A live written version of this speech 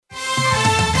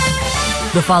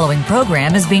The following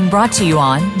program is being brought to you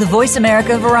on the Voice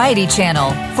America Variety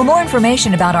Channel. For more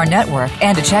information about our network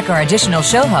and to check our additional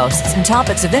show hosts and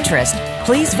topics of interest,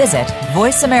 please visit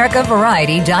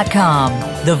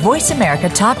voiceamericavariety.com. The Voice America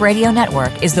Talk Radio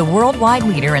Network is the worldwide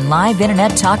leader in live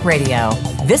Internet talk radio.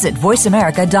 Visit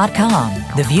voiceamerica.com.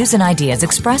 The views and ideas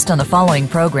expressed on the following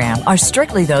program are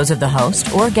strictly those of the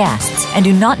host or guests and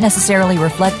do not necessarily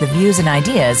reflect the views and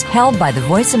ideas held by the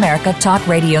Voice America Talk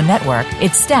Radio Network,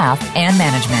 its staff, and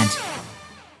management.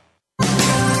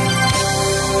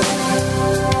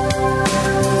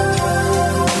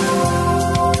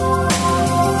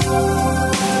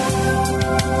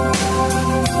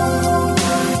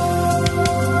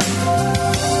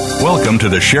 Welcome to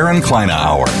the Sharon Kleyne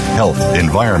Hour, Health,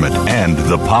 Environment, and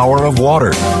the Power of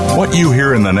Water. What you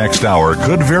hear in the next hour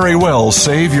could very well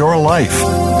save your life.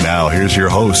 Now, here's your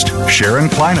host, Sharon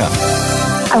Kleyne.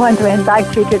 I want to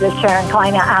invite you to the Sharon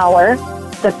Kleyne Hour,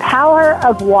 the power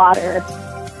of water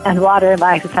and water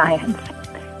life science.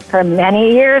 For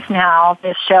many years now,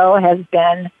 this show has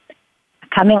been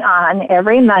coming on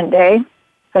every Monday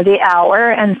for the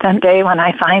hour, and someday when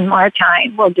I find more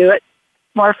time, we'll do it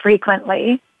more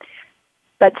frequently.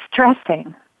 But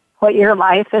stressing what your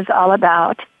life is all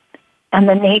about and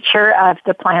the nature of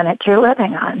the planet you're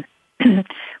living on.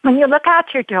 When you look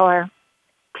out your door,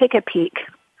 take a peek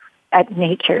at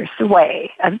nature's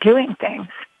way of doing things.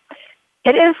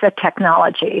 It is a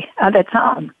technology of its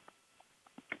own.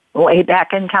 Way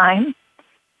back in time,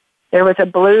 there was a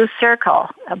blue circle,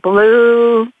 a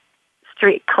blue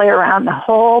streak clear around the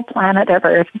whole planet of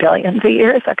Earth billions of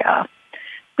years ago.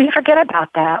 We forget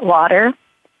about that water,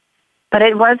 but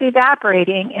it was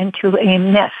evaporating into a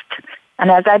mist.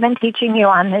 And as I've been teaching you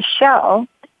on this show,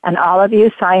 and all of you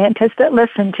scientists that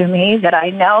listen to me that I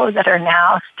know that are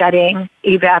now studying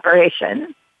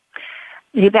evaporation,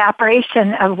 the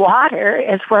evaporation of water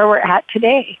is where we're at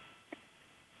today.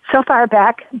 So far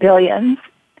back, billions,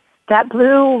 that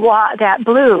blue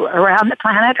around the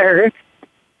planet Earth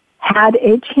had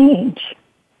a change.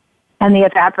 And the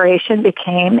evaporation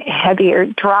became a heavier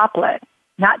droplet,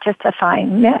 not just a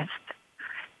fine mist.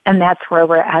 And that's where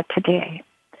we're at today.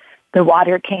 The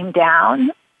water came down.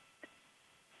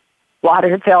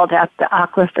 Water filled up the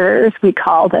aquifers. We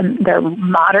call them, they're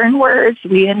modern words.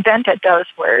 We invented those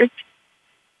words.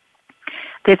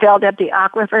 They filled up the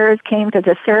aquifers, came to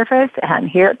the surface, and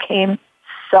here came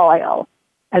soil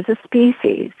as a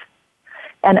species.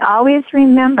 And always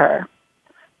remember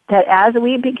that as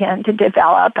we begin to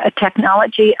develop a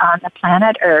technology on the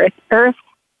planet Earth, Earth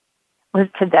was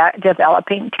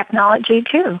developing technology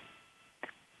too.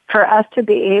 For us to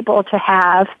be able to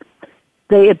have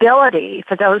the ability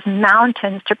for those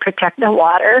mountains to protect the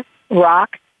water,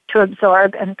 rock to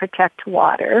absorb and protect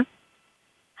water,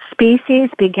 species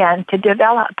began to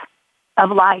develop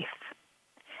of life.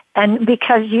 And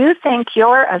because you think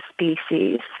you're a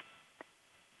species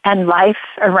and life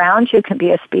around you can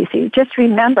be a species, just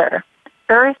remember,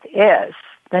 Earth is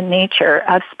the nature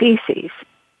of species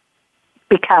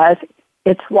because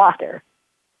it's water.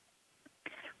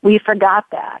 We forgot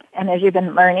that. And as you've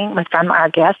been learning from our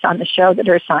guests on the show that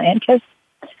are scientists,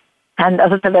 and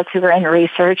those of us who are in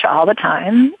research all the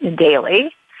time,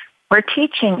 daily, we're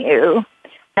teaching you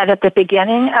that at the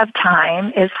beginning of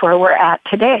time is where we're at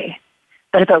today.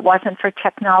 But if it wasn't for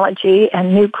technology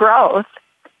and new growth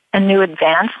and new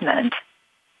advancement,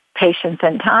 patience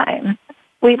and time,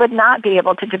 we would not be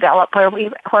able to develop where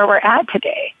we're at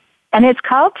today. And it's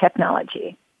called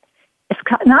technology. It's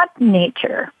not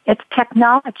nature, it's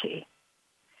technology.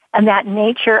 And that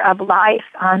nature of life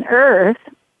on Earth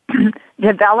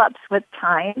develops with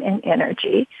time and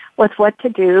energy, with what to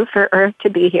do for Earth to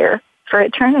be here for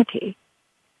eternity.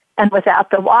 And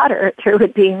without the water, there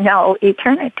would be no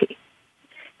eternity.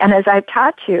 And as I've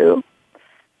taught you,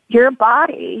 your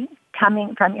body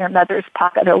coming from your mother's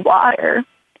pocket of water,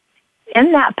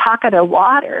 in that pocket of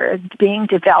water being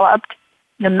developed,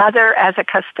 the mother as a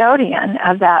custodian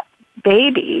of that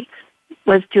baby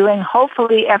was doing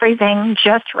hopefully everything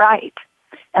just right.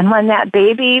 And when that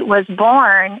baby was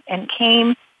born and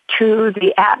came to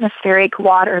the atmospheric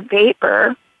water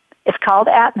vapor, it's called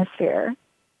atmosphere,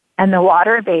 and the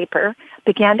water vapor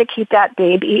began to keep that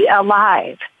baby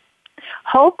alive.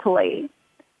 Hopefully,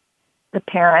 the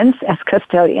parents, as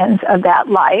custodians of that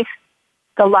life,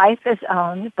 the life is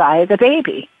owned by the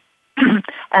baby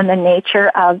and the nature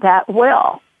of that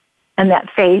will and that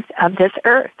faith of this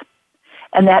earth.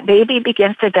 And that baby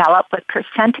begins to develop with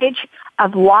percentage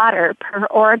of water per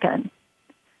organ,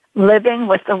 living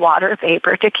with the water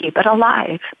vapor to keep it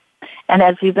alive. And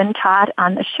as you've been taught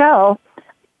on the show,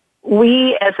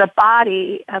 we as a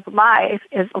body of life,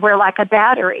 we're like a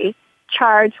battery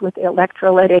charged with the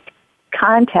electrolytic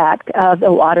contact of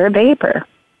the water vapor.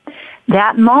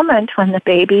 That moment when the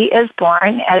baby is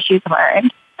born, as you've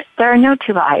learned, there are no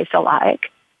two eyes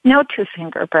alike, no two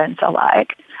fingerprints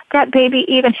alike. That baby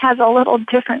even has a little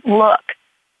different look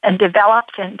and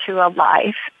develops into a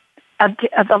life of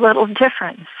a little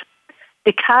difference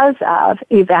because of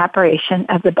evaporation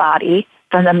of the body.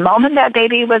 From the moment that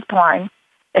baby was born,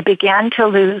 it began to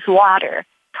lose water,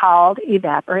 called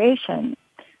evaporation.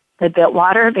 The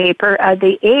water vapor of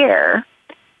the air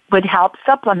would help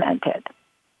supplement it.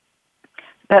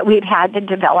 But we've had to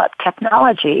develop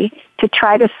technology to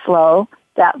try to slow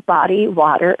that body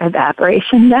water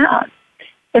evaporation down.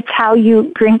 It's how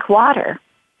you drink water.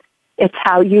 It's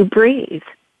how you breathe.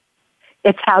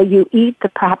 It's how you eat the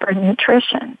proper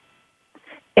nutrition.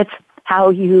 It's how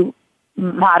you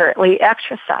moderately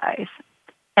exercise.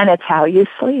 And it's how you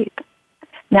sleep.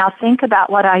 Now think about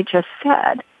what I just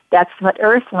said. That's what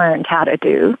Earth learned how to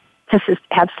do to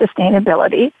have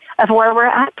sustainability of where we're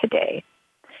at today.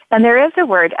 And there is a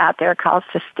word out there called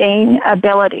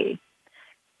sustainability.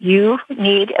 You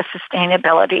need a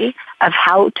sustainability of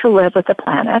how to live with the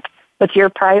planet with your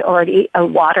priority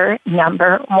of water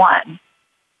number one.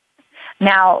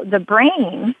 Now, the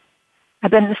brain,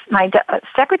 my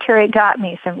secretary got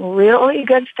me some really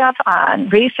good stuff on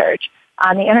research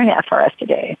on the internet for us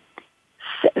today.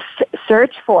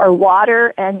 Search for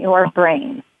water and your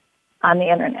brain on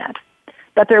the internet.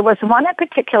 But there was one in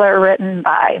particular written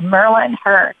by Merlin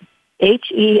Hearn,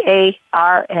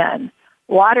 Hearn,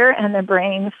 Water and the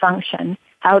Brain Function,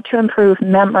 How to Improve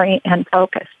Memory and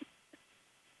Focus.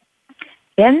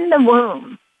 In the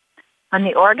womb, when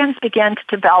the organs begin to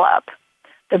develop,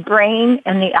 the brain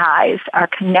and the eyes are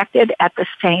connected at the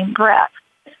same breath.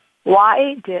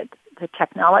 Why did the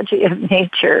technology of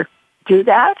nature do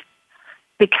that?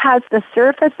 Because the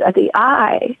surface of the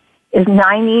eye is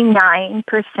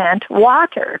 99%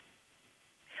 water.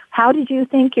 How did you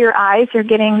think your eyes are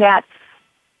getting that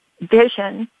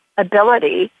vision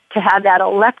ability to have that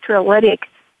electrolytic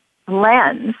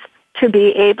lens to be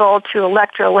able to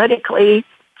electrolytically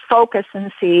focus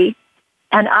and see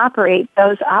and operate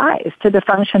those eyes to the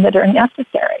function that are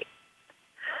necessary?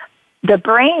 The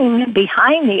brain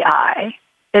behind the eye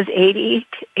is 80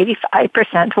 to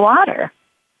 85% water.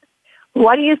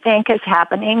 What do you think is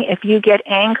happening if you get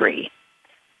angry,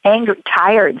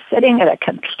 tired, sitting at a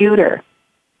computer,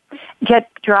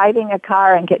 get driving a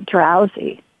car and get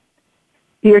drowsy?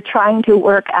 You're trying to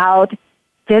work out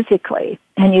physically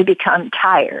and you become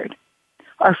tired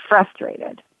or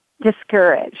frustrated,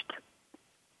 discouraged,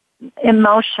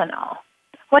 emotional.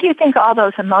 What do you think all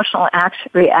those emotional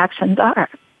reactions are?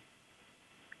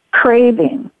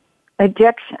 Craving,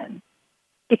 addiction,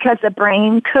 because the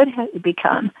brain could have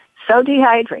become so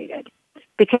dehydrated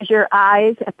because your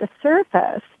eyes at the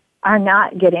surface are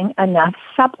not getting enough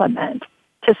supplement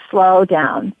to slow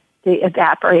down the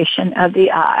evaporation of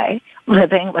the eye,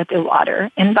 living with the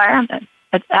water environment,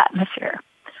 its atmosphere.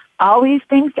 Always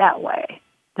think that way.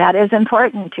 That is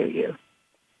important to you.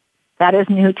 That is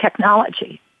new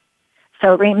technology.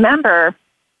 So remember,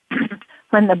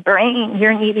 when the brain,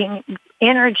 you're needing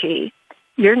energy,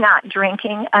 you're not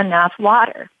drinking enough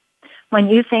water. When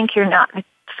you think you're not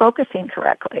focusing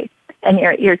correctly and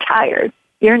you're tired,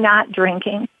 you're not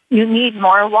drinking, you need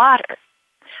more water.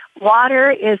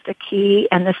 Water is the key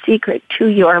and the secret to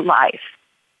your life.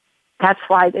 That's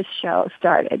why this show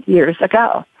started years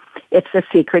ago. It's the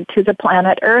secret to the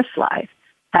planet Earth's life.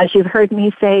 As you've heard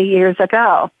me say years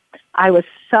ago, I was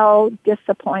so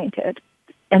disappointed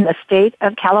in the state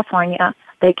of California.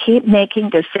 They keep making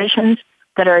decisions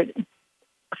that are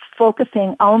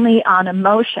focusing only on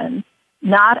emotion,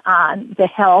 not on the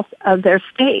health of their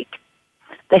state.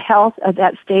 The health of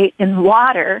that state in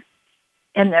water.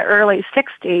 In the early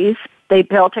 60s, they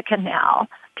built a canal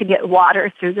to get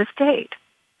water through the state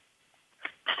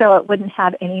so it wouldn't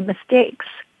have any mistakes.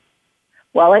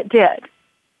 Well, it did.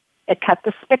 It cut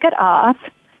the spigot off,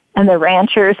 and the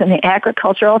ranchers in the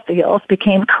agricultural fields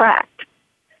became cracked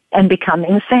and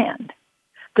becoming sand.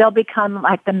 They'll become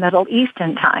like the Middle East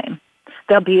in time.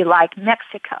 They'll be like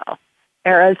Mexico,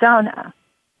 Arizona,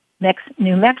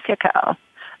 New Mexico.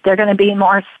 They're going to be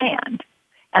more sand.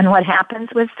 And what happens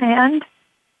with sand?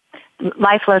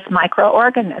 Lifeless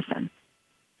microorganism.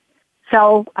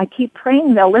 So I keep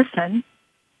praying they'll listen,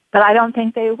 but I don't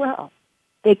think they will.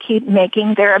 They keep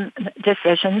making their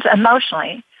decisions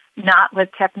emotionally, not with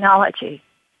technology.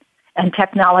 And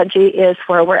technology is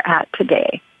where we're at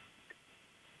today.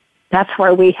 That's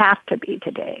where we have to be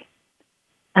today.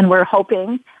 And we're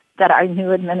hoping that our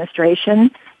new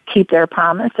administration keep their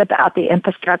promise about the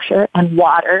infrastructure, and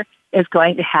water is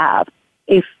going to have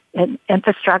a in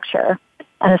infrastructure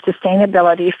and a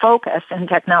sustainability focus in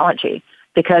technology,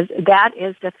 because that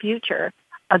is the future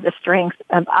of the strength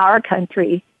of our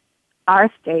country,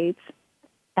 our states,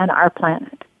 and our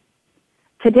planet.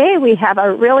 Today we have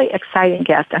a really exciting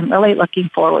guest. I'm really looking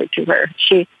forward to her.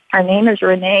 Her name is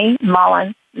Renee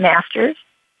Mullen Masters.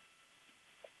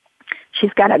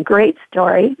 She's got a great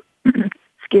story.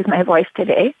 Excuse my voice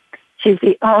today. She's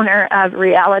the owner of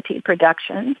Reality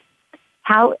Productions.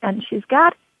 And she's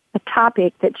got a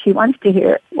topic that she wants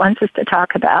us to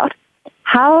talk about,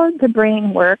 how the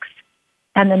brain works,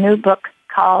 and the new book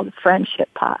called Friendship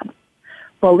Pod.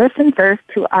 Well, listen first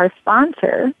to our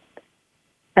sponsor.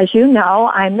 As you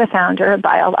know, I'm the founder of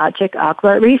Biologic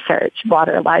Aqua Research,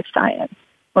 Water Life Science.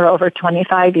 We're over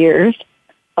 25 years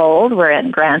old. We're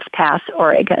in Grants Pass,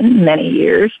 Oregon, many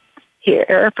years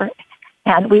here.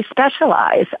 And we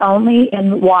specialize only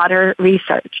in water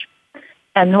research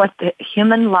and what the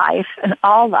human life and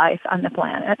all life on the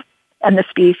planet and the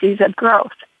species of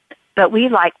growth. But we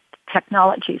like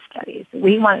technology studies.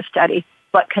 We want to study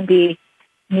what can be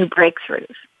new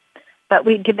breakthroughs. But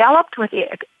we developed with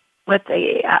the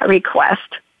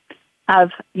request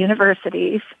of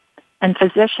universities and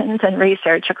physicians and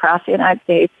research across the United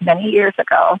States many years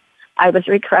ago. I was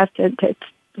requested to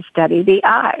study the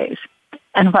eyes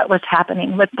and what was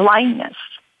happening with blindness.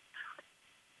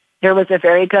 There was a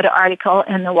very good article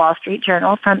in the Wall Street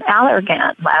Journal from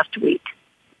Allergan last week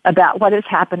about what is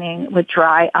happening with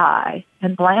dry eye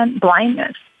and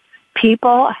blindness.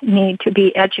 People need to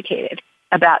be educated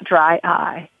about dry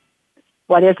eye.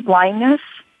 What is blindness?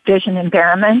 Vision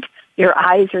impairment. Your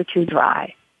eyes are too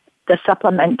dry. The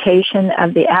supplementation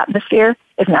of the atmosphere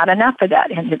is not enough for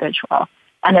that individual,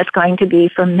 and it's going to be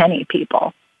for many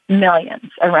people,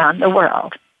 millions around the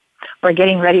world. We're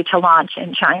getting ready to launch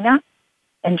in China.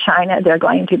 In China, they're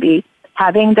going to be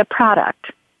having the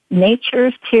product,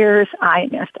 Nature's Tears Eye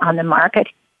Mist, on the market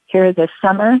here this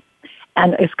summer,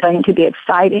 and it's going to be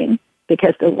exciting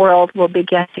because the world will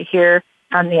begin to hear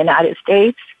from the United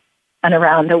States and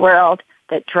around the world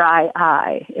that dry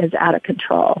eye is out of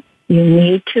control. You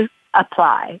need to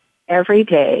apply every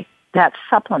day that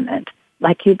supplement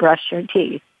like you brush your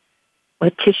teeth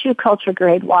with tissue culture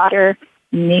grade water,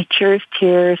 Nature's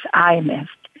Tears Eye Mist,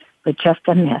 with just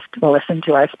a mist. We'll listen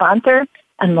to our sponsor,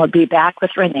 and we'll be back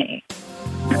with Renee.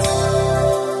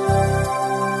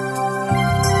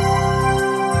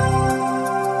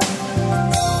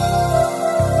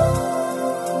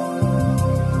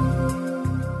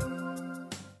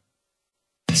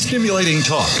 Stimulating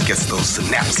talk. It gets those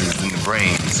synapses in the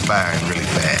brain firing really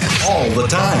fast. All the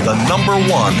time. The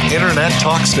 #1 Internet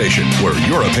talk station where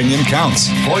your opinion counts.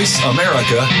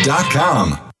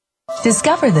 VoiceAmerica.com.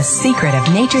 Discover the secret of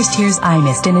Nature's Tears Eye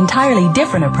Mist, an entirely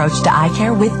different approach to eye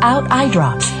care without eye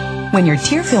drops. When your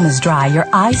tear film is dry, your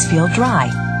eyes feel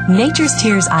dry. Nature's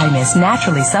Tears Eye Mist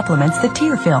naturally supplements the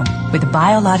tear film with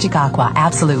Biologic Aqua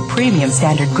Absolute Premium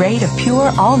Standard Grade of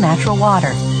pure, all-natural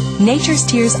water. Nature's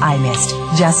Tears Eye Mist,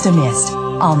 just a mist.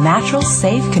 All natural,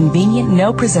 safe, convenient,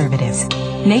 no preservatives.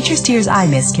 Nature's Tears Eye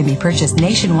Mist can be purchased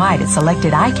nationwide at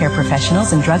selected eye care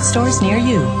professionals and drugstores near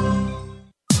you.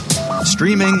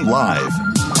 Streaming live.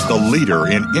 The leader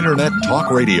in Internet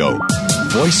talk radio.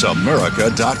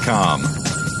 VoiceAmerica.com.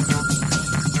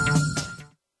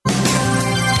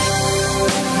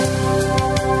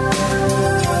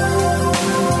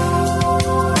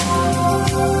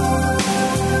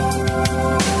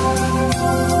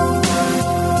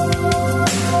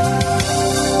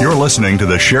 You're listening to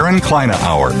the Sharon Kleina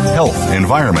Hour, Health,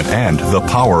 Environment, and the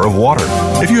Power of Water.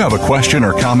 If you have a question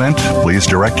or comment, please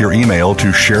direct your email to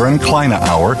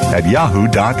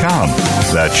SharonKleinaHour@yahoo.com.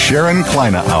 That's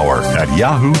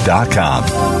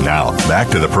SharonKleinaHour@yahoo.com. Now, back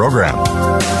to the program.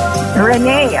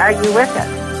 Renee, are you with us?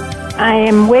 I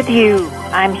am with you.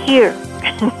 I'm here.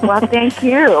 Well, thank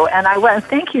you. And I want to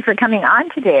thank you for coming on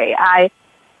today. I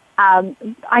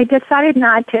decided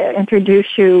not to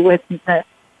introduce you with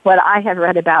what I have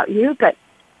read about you, but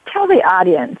tell the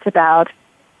audience about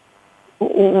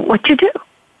what you do.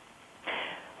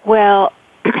 Well,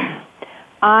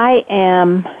 I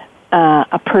am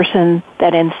a person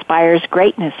that inspires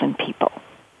greatness in people.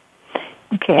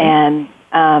 Okay. And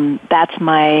that's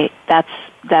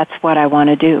what I want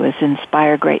to do, is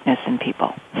inspire greatness in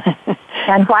people.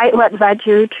 And what led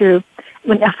you to,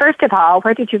 first of all,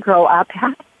 where did you grow up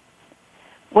at?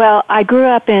 Well, I grew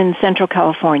up in Central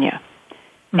California.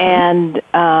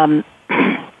 Mm-hmm. And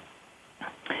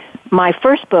my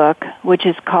first book, which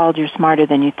is called You're Smarter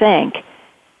Than You Think,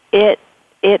 it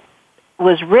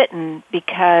was written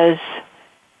because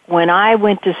when I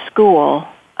went to school,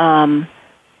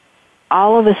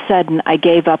 all of a sudden I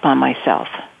gave up on myself.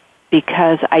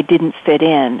 because I didn't fit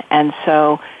in. And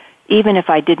so even if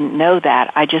I didn't know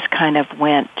that, I just kind of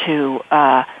went to,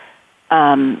 I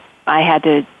had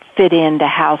to fit into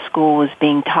how school was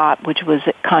being taught, which was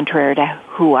contrary to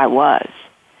who I was.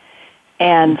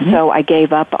 And so I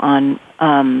gave up on,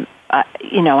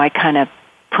 I kind of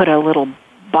put a little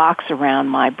box around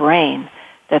my brain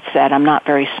that said, I'm not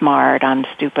very smart, I'm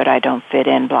stupid, I don't fit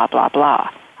in, blah, blah, blah,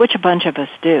 which a bunch of us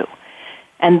do.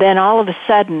 And then all of a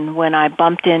sudden, when I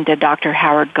bumped into Dr.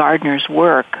 Howard Gardner's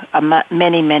work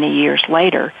many, many years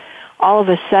later, all of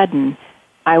a sudden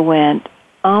I went,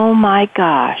 oh my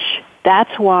gosh,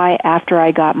 that's why after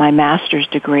I got my master's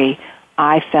degree,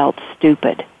 I felt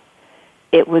stupid.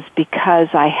 It was because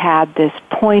I had this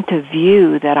point of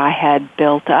view that I had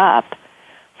built up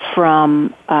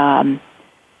from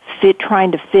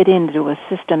trying to fit into a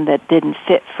system that didn't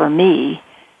fit for me.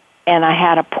 And I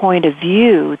had a point of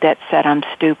view that said, I'm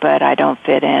stupid, I don't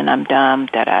fit in, I'm dumb,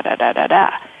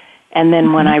 da-da-da-da-da-da. And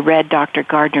then when I read Dr.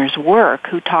 Gardner's work,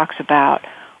 who talks about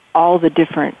all the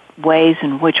different ways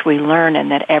in which we learn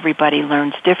and that everybody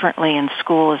learns differently and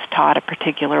school is taught a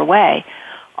particular way,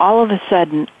 all of a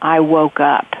sudden I woke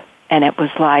up and it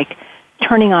was like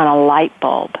turning on a light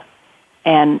bulb.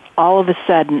 And all of a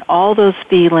sudden, all those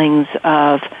feelings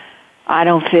of, I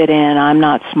don't fit in, I'm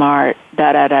not smart,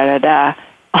 da-da-da-da-da,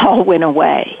 all went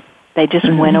away. They just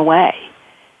went away.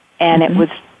 And it was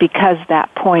because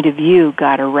that point of view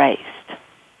got erased.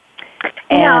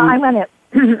 And I want to,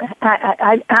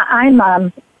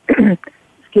 I'm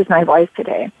excuse my voice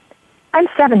today. I'm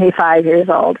 75 years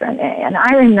old, Renee, and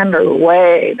I remember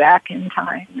way back in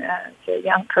time as a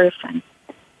young person,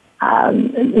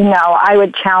 I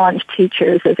would challenge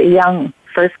teachers as a young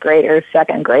first grader,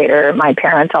 second grader. My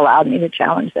parents allowed me to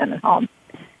challenge them at home.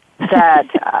 That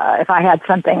if I had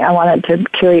something I wanted to be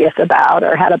curious about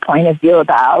or had a point of view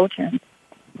about, and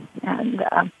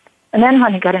then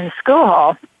when you got into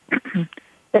school,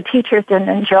 the teachers didn't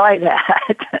enjoy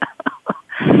that,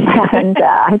 and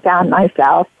I found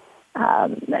myself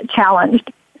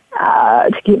challenged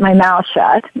to keep my mouth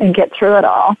shut and get through it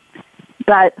all.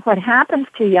 But what happens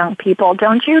to young people,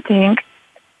 don't you think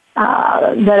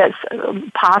that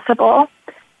it's possible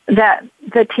that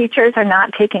the teachers are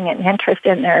not taking an interest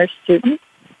in their students,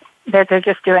 that they're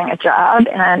just doing a job,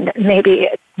 and maybe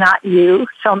it's not you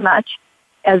so much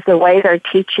as the way they're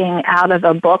teaching out of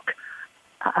a book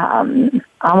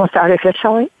almost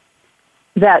artificially?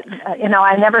 That,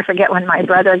 I never forget when my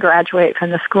brother graduated from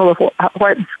the school of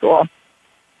Wharton School,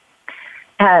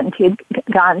 and he'd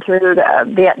gone through the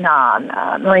Vietnam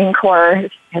Marine Corps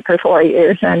for 4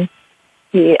 years, and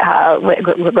he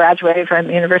graduated from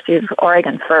the University of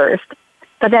Oregon first.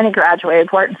 But then he graduated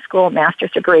Wharton School,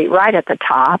 master's degree, right at the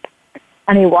top.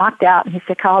 And he walked out and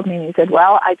he called me and he said,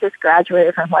 well, I just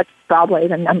graduated from what's probably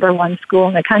the #1 school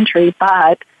in the country,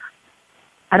 but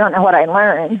I don't know what I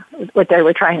learned, what they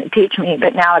were trying to teach me,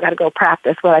 but now I got to go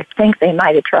practice what I think they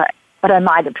might have tried, what I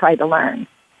might have tried to learn.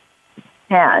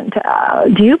 And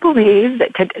do you believe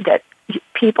that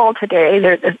people today,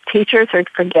 the teachers are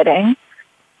forgetting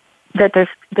that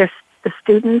the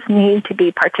students need to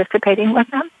be participating with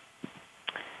them?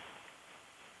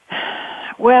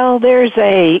 Well, there's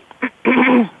a,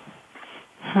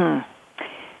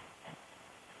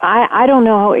 I don't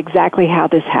know exactly how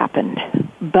this happened,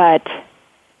 but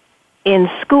in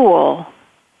school,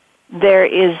 there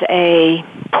is a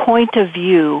point of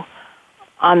view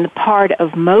on the part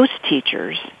of most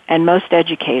teachers and most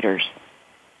educators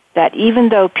that even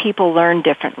though people learn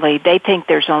differently, they think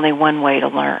there's only one way to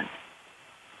learn.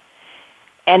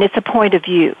 And it's a point of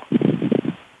view.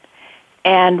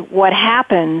 And what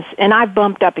happens, and I've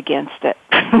bumped up against it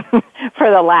for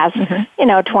the last,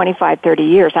 25, 30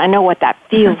 years. I know what that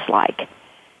feels like.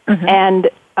 And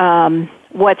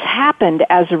what's happened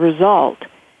as a result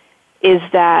is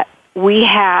that we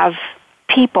have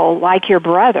people like your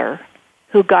brother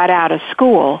who got out of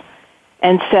school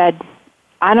and said,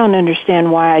 I don't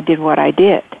understand why I did what I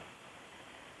did.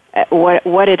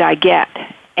 What did I get?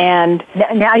 And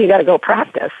now you got to go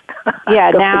practice.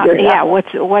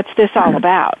 What's this all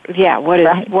about? Yeah,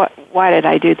 why did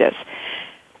I do this?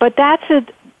 But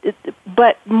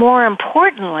but more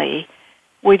importantly,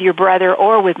 with your brother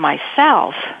or with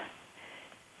myself,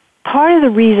 part of the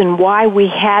reason why we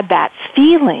had that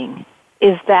feeling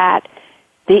is that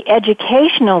the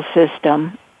educational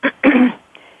system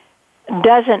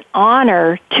doesn't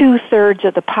honor 2/3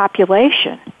 of the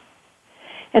population.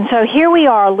 And so here we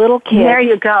are, little kids. There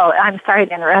you go. I'm sorry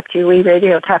to interrupt you. We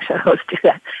radio talk show hosts do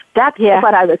that. That's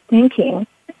what I was thinking.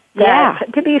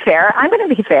 To be fair, I'm going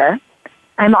to be fair.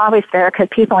 I'm always fair because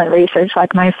people in research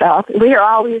like myself, we are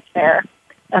always fair.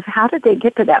 of how did they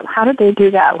get to that? How did they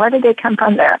do that? Where did they come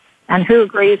from there? And who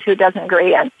agrees, who doesn't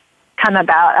agree, and come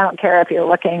about. I don't care if you're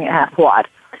looking at what.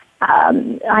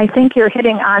 I think you're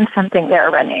hitting on something there,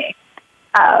 Renee.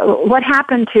 What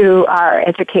happened to our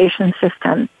education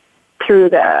system through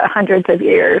the hundreds of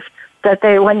years that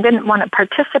they didn't want to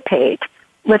participate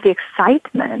with the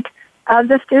excitement of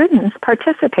the students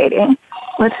participating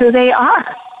with who they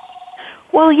are?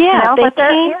 Well, yeah,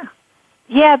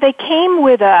 they came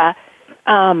with a,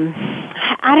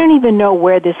 I don't even know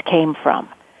where this came from,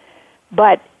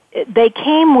 but they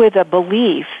came with a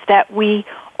belief that we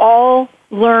all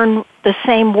learn the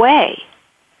same way.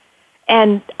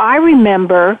 And I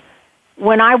remember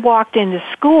when I walked into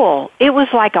school, it was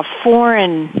like a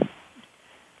foreign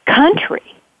country.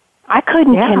 I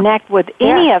couldn't connect with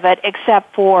any of it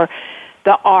except for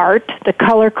the art, the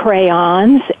color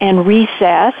crayons, and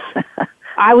recess.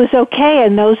 I was okay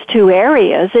in those two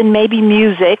areas, and maybe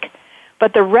music,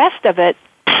 but the rest of it...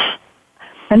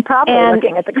 And probably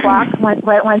looking at the clock,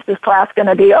 when's this class going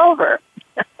to be over?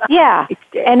 Yeah,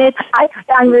 and it's...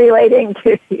 I'm relating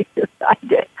to you. I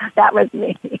did. That was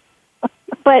me.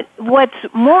 But what's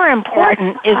more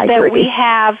important is that we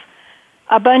have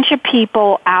a bunch of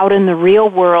people out in the real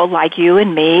world, like you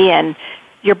and me and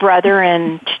your brother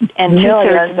and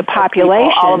two-thirds of the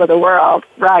population. All over the world,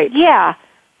 right. Yeah,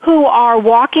 who are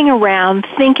walking around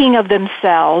thinking of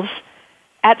themselves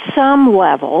at some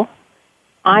level,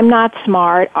 I'm not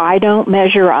smart, I don't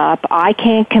measure up, I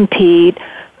can't compete,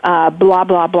 blah,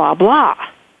 blah, blah, blah.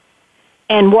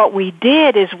 And what we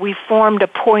did is we formed a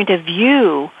point of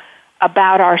view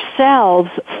about ourselves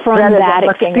from that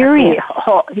experience.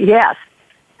 Yes.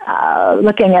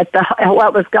 Looking at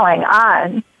what was going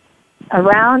on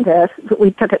around us,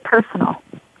 we took it personal.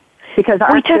 Because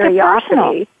our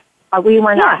curiosity, we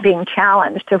were not being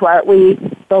challenged to what we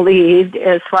believed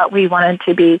is what we wanted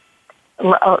to be,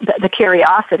 the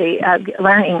curiosity of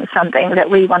learning something that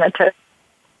we wanted to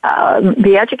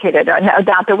be educated on,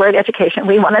 about the word education.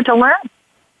 We wanted to learn.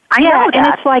 I know that. And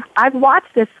it's like I've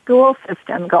watched this school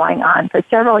system going on for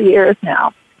several years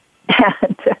now,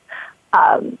 and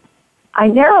I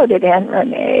narrowed it in,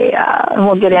 Renee, and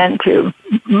we'll get into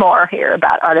more here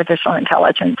about artificial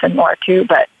intelligence and more too.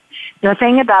 But the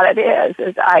thing about it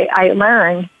is I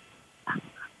learned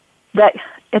that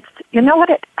it's, you know what,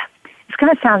 it's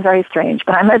going to sound very strange,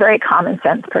 but I'm a very common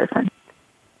sense person.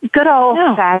 Good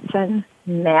old-fashioned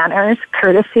manners,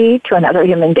 courtesy to another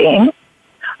human being,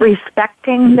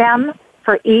 respecting them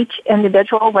for each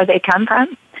individual where they come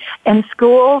from. In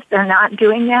schools, they're not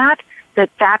doing that. The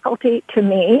faculty, to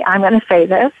me, I'm going to say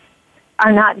this,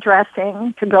 are not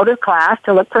dressing to go to class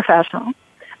to look professional.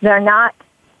 They're not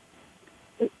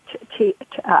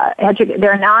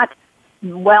they're not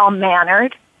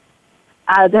well-mannered.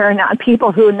 They're not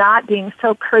people who are not being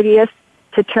so courteous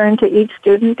to turn to each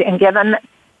student and give them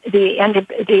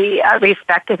the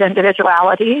respected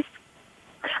individualities.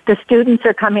 The students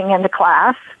are coming into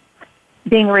class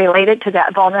being related to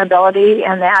that vulnerability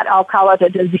and that, I'll call it a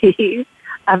disease,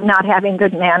 of not having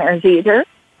good manners either.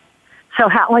 So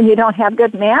when you don't have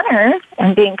good manners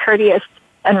and being courteous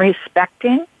and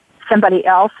respecting somebody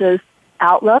else's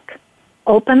outlook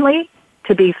openly,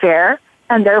 to be fair,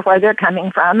 and where they're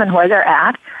coming from and where they're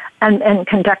at, and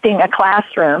conducting a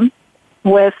classroom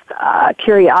with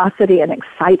curiosity and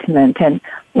excitement and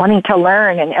wanting to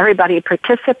learn and everybody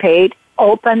participate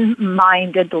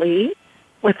open-mindedly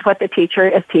with what the teacher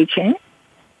is teaching,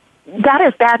 that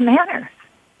is bad manners.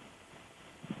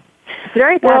 It's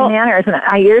very bad manners. And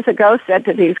I years ago said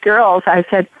to these girls, I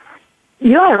said,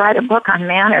 you ought to write a book on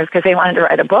manners, because they wanted to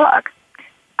write a book.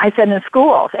 I said, in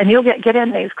schools, and you'll get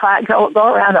in these class, go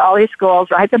around to all these schools,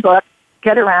 write the book,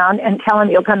 get around, and tell them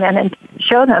you'll come in and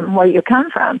show them where you come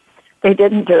from. They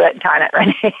didn't do it, darn it,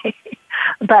 Renee.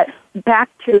 But back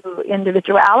to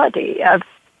individuality of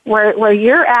where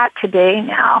you're at today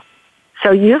now.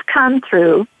 So you've come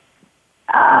through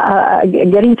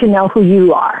getting to know who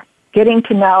you are, getting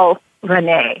to know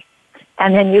Renee,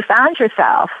 and then you found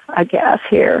yourself, I guess,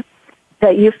 here,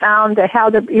 that you found how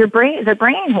the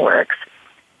brain works,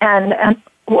 and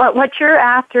what you're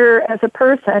after as a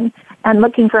person, and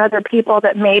looking for other people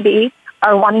that maybe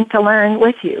are wanting to learn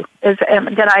with you.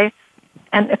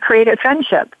 And create a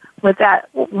friendship with that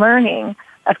learning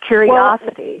of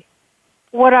curiosity.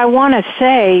 Well, what I want to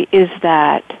say is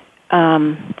that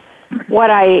what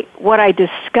I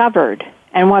discovered,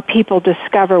 and what people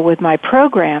discover with my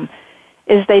program,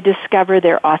 is they discover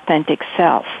their authentic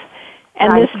self.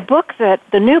 And right.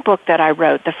 The new book that I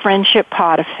wrote, The Friendship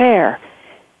Pod Affair,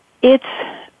 it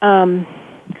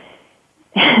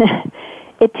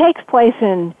takes place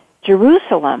in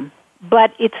Jerusalem,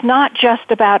 But it's not just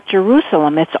about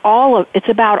Jerusalem. It's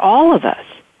about all of us.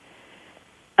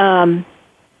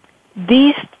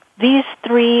 These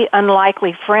three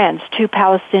unlikely friends, two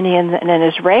Palestinians and an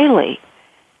Israeli,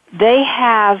 they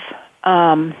have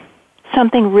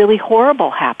something really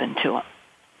horrible happen to them.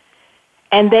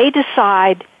 And they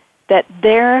decide that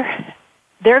they're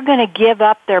going to give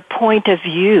up their point of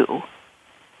view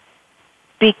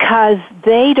because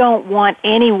they don't want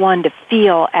anyone to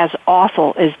feel as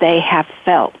awful as they have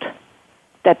felt.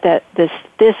 That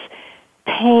this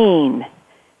pain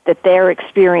that they're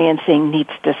experiencing needs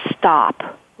to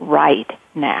stop right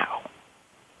now.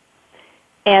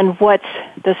 And what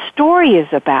the story is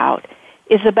about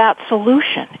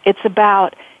solution. It's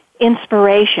about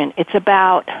inspiration. It's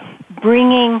about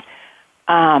bringing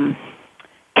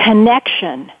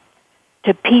connection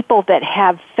to people that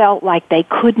have felt like they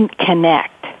couldn't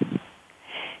connect.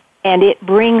 And it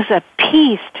brings a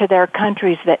peace to their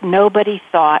countries that nobody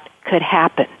thought could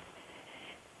happen.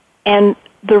 And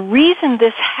the reason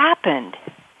this happened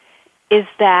is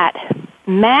that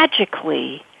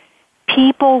magically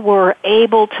people were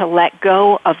able to let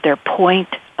go of their point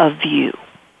of view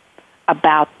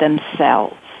about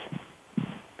themselves.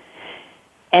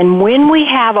 And when we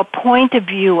have a point of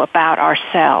view about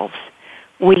ourselves,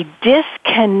 we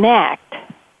disconnect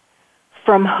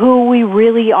from who we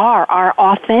really are, our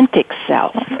authentic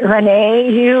self.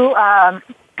 Renee,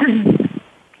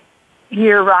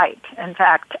 you're right. In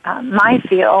fact, my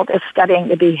field is studying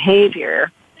the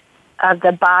behavior of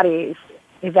the body's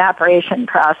evaporation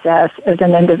process as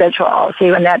an individual. See,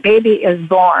 when that baby is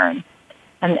born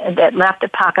and that left a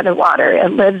pocket of water,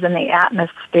 it lives in the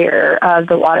atmosphere of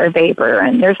the water vapor,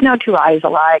 and there's no two eyes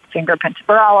alike, fingerprints.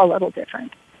 We're all a little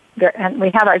different, and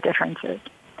we have our differences.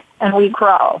 And we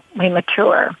grow, we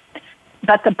mature.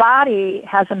 But the body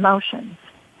has emotions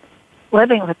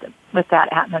living with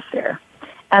that atmosphere.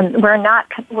 And we're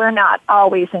not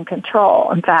always in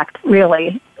control. In fact,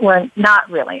 really, we're not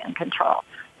really in control.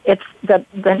 It's the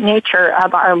nature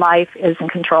of our life is in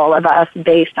control of us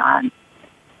based on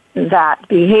that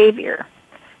behavior.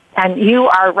 And you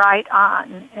are right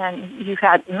on, and you've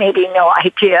had maybe no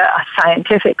idea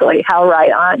scientifically how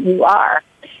right on you are,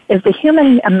 is the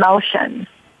human emotions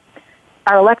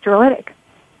are electrolytic.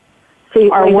 See, we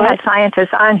had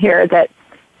scientists on here that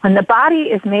when the body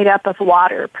is made up of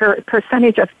water,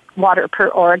 percentage of water per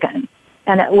organ,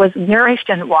 and it was nourished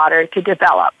in water to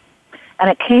develop, and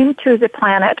it came to the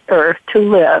planet Earth to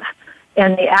live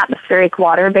in the atmospheric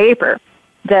water vapor.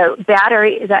 The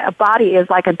body is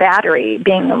like a battery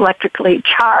being electrically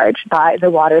charged by the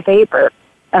water vapor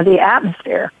of the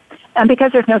atmosphere. And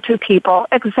because there's no two people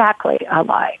exactly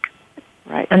alike.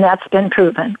 Right. And that's been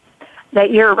proven. That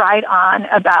you're right on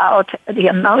about the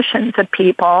emotions of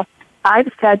people.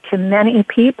 I've said to many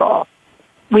people,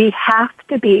 we have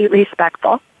to be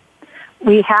respectful.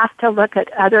 We have to look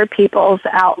at other people's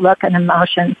outlook and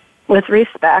emotions with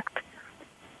respect.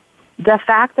 The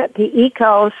fact that the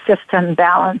ecosystem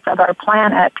balance of our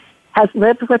planet has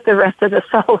lived with the rest of the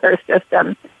solar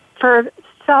system for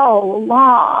so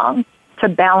long to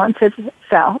balance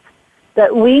itself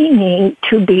that we need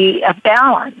to be a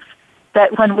balance.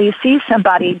 That when we see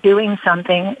somebody doing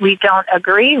something we don't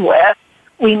agree with,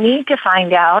 we need to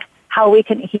find out how we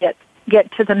can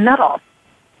get to the middle.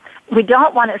 We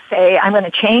don't want to say, I'm going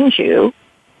to change you.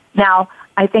 Now,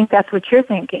 I think that's what you're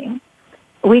thinking.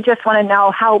 We just want to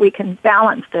know how we can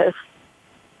balance this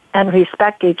and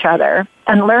respect each other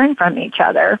and learn from each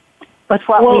other with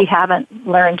what we haven't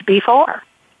learned before.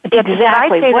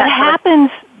 Exactly. What happens,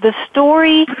 the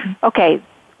story, okay,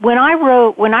 when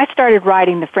I started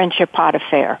writing The Friendship Pot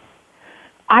Affair,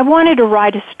 I wanted to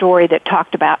write a story that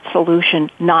talked about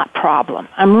solution, not problem.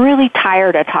 I'm really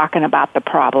tired of talking about the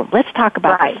problem. Let's talk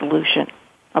about the solution,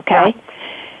 okay? Yeah.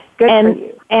 Good for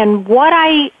you. And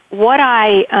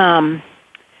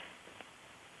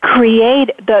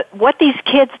what these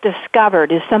kids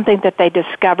discovered is something that they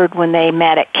discovered when they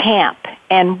met at camp.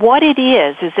 And what it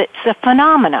is it's a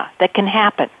phenomena that can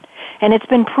happen, and it's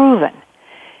been proven.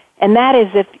 And that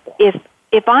is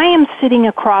if I am sitting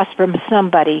across from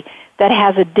somebody that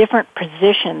has a different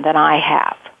position than I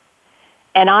have,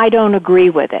 and I don't agree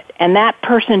with it, and that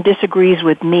person disagrees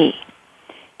with me,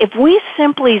 if we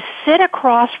simply sit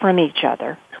across from each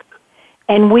other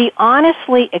and we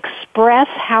honestly express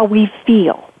how we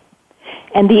feel,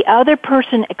 and the other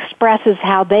person expresses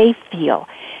how they feel,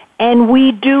 and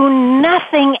we do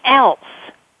nothing else,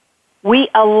 we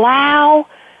allow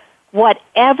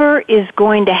whatever is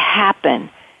going to happen,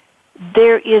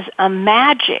 there is a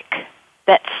magic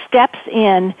that steps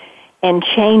in and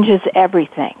changes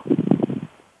everything.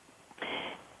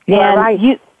 You're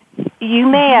right. you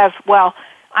may have, well,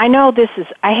 I know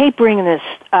I hate bringing this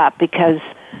up because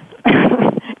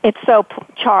it's so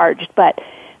charged, but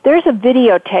there's a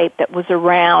videotape that was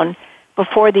around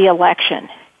before the election,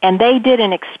 and they did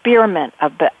an experiment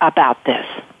about this.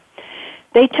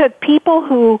 They took people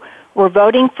who were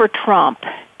voting for Trump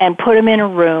and put them in a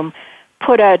room,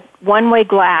 put a one-way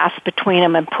glass between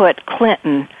them, and put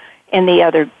Clinton and the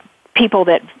other people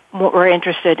that were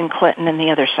interested in Clinton and the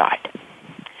other side.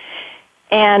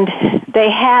 And they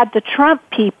had the Trump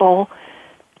people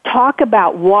talk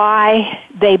about why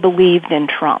they believed in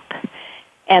Trump.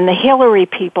 And the Hillary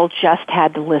people just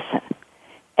had to listen.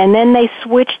 And then they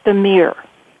switched the mirror.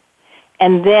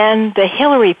 And then the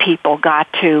Hillary people got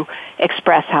to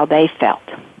express how they felt.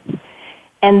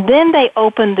 And then they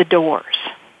opened the doors.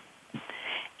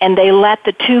 And they let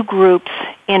the two groups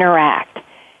interact.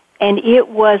 And it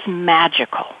was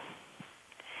magical.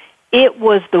 It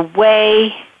was the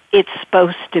way it's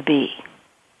supposed to be.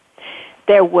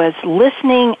 There was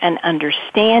listening and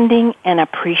understanding and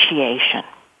appreciation.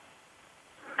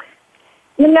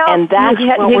 You know, and that's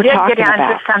what we're talking about. You did get down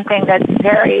to something that's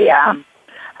very,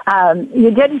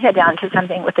 you did hit down to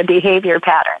something with the behavior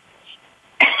pattern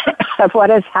of what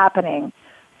is happening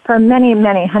for many,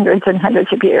 many hundreds and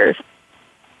hundreds of years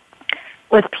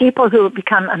with people who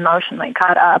become emotionally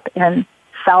caught up in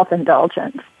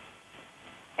self-indulgence.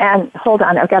 And hold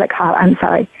on, I've got a cough, I'm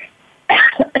sorry.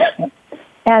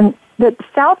 And the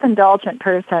self-indulgent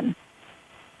person,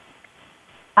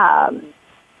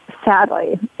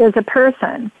 sadly, is a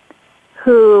person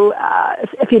who,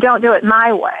 if you don't do it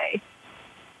my way,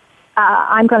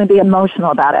 I'm going to be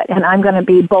emotional about it, and I'm going to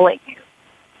be bullying you.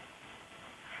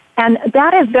 And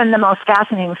that has been the most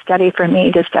fascinating study for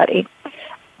me to study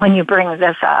when you bring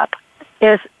this up,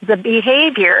 is the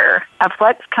behavior of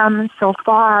what's come so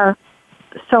far,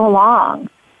 so long,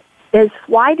 is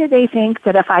why do they think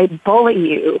that if I bully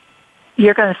you,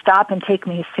 you're going to stop and take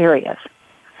me serious?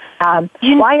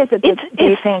 Why is it that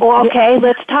they think... Well, okay,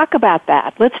 let's talk about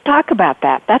that.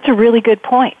 That's a really good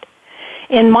point.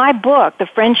 In my book, The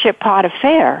Friendship Pot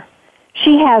Affair,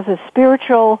 she has a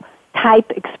spiritual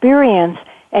type experience,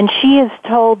 and she is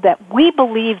told that we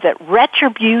believe that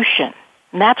retribution,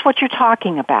 and that's what you're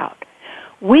talking about,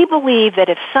 we believe that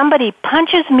if somebody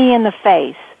punches me in the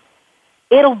face,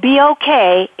 it'll be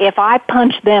okay if I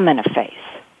punch them in the face.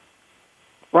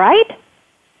 Right?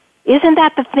 Isn't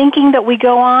that the thinking that we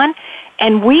go on?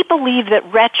 And we believe that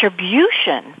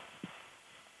retribution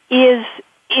is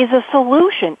a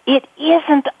solution. It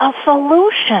isn't a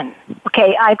solution.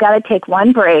 Okay, I've got to take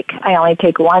one break. I only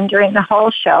take one during the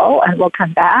whole show, and we'll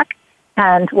come back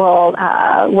and we'll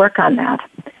work on that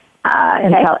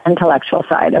intellectual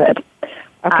side of it.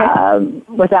 Okay.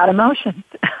 Without emotion.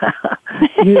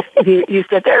 you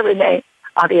sit there, Renee.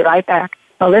 I'll be right back.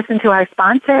 Well, listen to our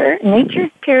sponsor,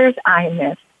 Nature's Tears Eye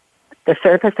Mist. The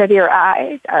surface of your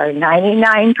eyes are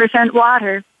 99%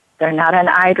 water. They're not an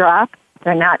eye drop.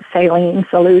 They're not saline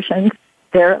solutions.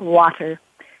 They're water.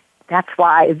 That's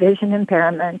why vision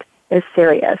impairment is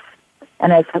serious.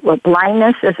 And as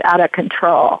blindness is out of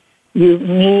control, you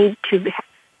need to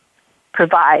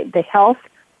provide the health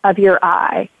of your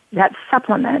eye, that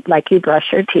supplement, like you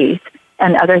brush your teeth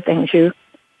and other things you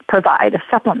provide, a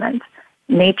supplement.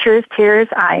 Nature's Tears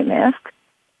Eye Mist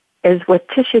is with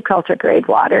tissue culture grade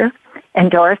water,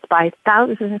 endorsed by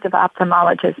thousands of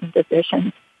ophthalmologists and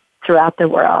physicians throughout the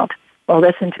world. We'll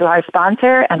listen to our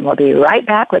sponsor, and we'll be right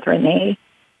back with Renee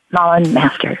Mullen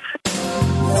Masters.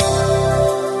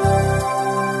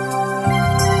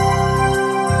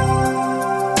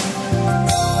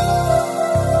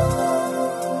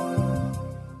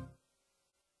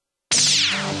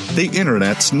 The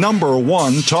Internet's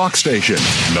 #1 talk station.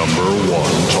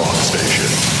 #1 talk station.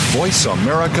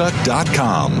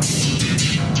 VoiceAmerica.com.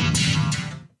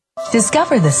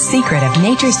 Discover the secret of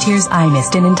Nature's Tears Eye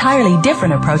Mist, an entirely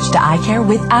different approach to eye care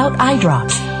without eye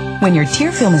drops. When your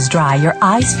tear film is dry, your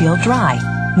eyes feel dry.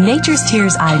 Nature's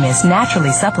Tears Eye Mist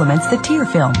naturally supplements the tear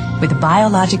film with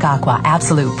Biologic Aqua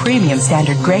Absolute Premium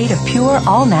Standard Grade of pure,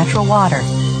 all-natural water.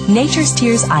 Nature's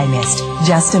Tears Eye Mist,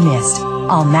 just a mist.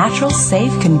 All natural,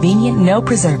 safe, convenient, no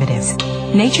preservatives.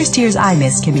 Nature's Tears Eye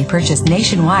Mist can be purchased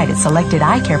nationwide at selected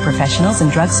eye care professionals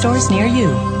and drugstores near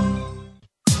you.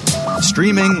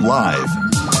 Streaming live.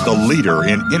 The leader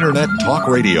in Internet talk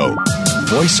radio.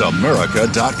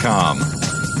 VoiceAmerica.com.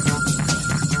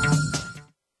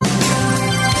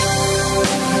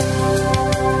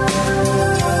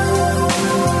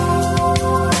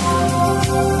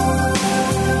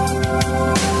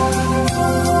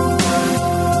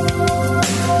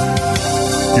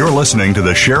 You're listening to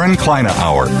the Sharon Kleina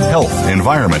Hour, Health,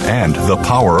 Environment, and the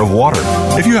Power of Water.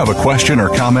 If you have a question or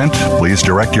comment, please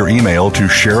direct your email to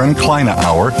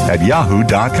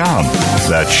SharonKleinaHour@yahoo.com.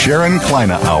 That's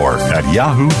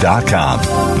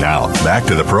SharonKleinaHour@yahoo.com. Now, back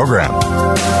to the program.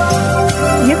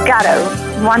 You've got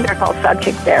a wonderful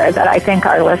subject there that I think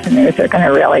our listeners are going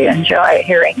to really enjoy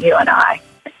hearing you and I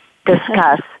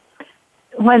discuss.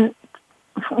 When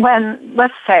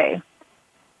let's say,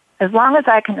 as long as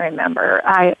I can remember,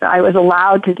 I was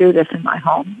allowed to do this in my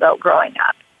home, though, growing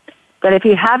up. But if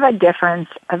you have a difference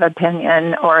of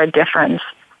opinion or a difference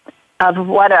of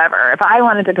whatever, if I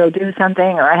wanted to go do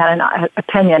something or I had an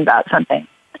opinion about something,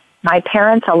 my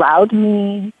parents allowed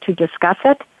me to discuss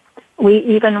it. We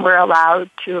even were allowed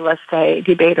to, let's say,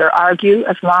 debate or argue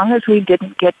as long as we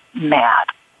didn't get mad,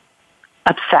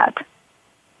 upset,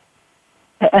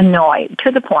 annoyed, to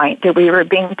the point that we were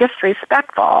being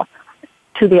disrespectful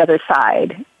to the other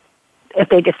side if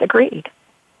they disagreed.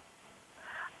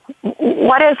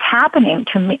 What is happening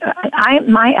to me,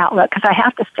 my outlook, because I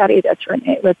have to study this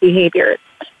with behavior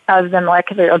of the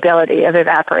molecular ability of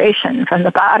evaporation from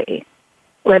the body,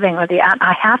 living with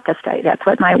I have to study. That's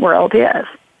what my world is.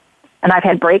 And I've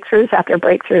had breakthroughs after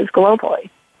breakthroughs globally.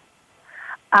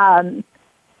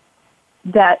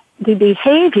 That the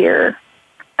behavior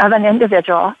of an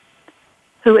individual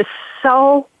who is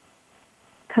so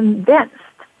convinced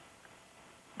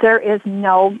there is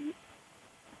no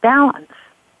balance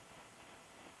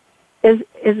is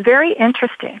very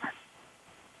interesting,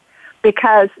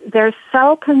 because they're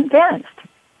so convinced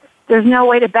there's no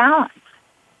way to balance.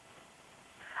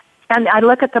 And I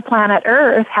look at the planet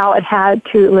Earth, how it had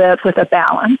to live with a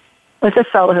balance, with a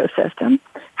solar system,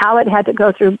 how it had to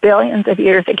go through billions of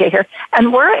years to get here.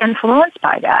 And we're influenced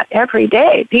by that every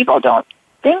day. People don't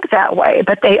think that way,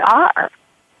 but they are.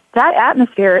 That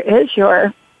atmosphere is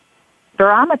your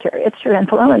barometer. It's your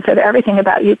influence of everything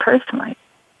about you personally.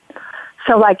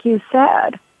 So like you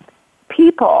said,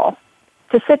 people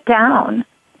to sit down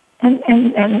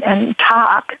and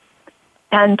talk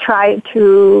and try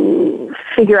to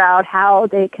figure out how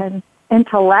they can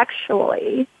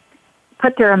intellectually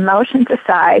put their emotions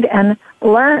aside and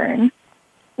learn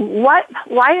why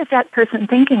is that person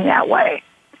thinking that way?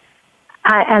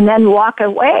 And then walk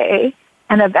away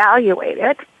and evaluate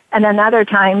it. And another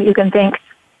time you can think,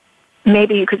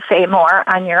 maybe you could say more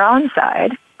on your own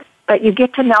side, but you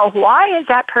get to know, why is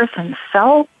that person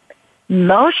so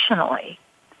emotionally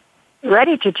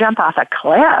ready to jump off a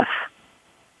cliff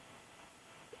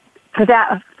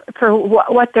for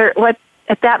what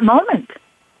at that moment?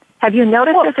 Have you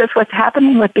noticed this is what's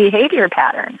happening with behavior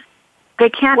patterns? They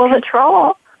can't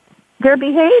control their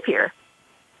behavior.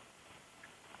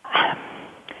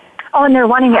 Oh, and they're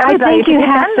wanting everybody to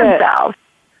defend themselves.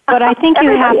 But I think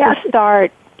you have to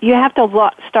start. You have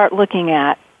to start looking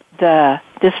at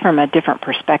this from a different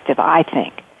perspective. I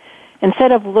think,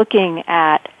 instead of looking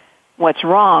at what's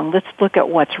wrong, let's look at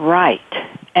what's right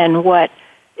and what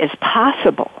is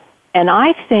possible. And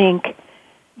I think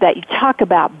that you talk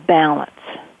about balance.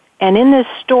 And in this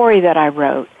story that I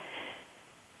wrote,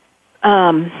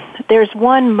 there's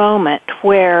one moment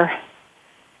where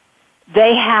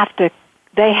they have to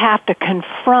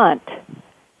confront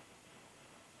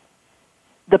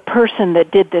the person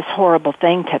that did this horrible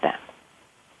thing to them.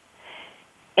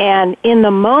 And in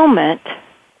the moment,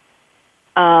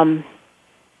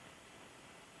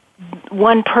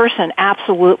 one person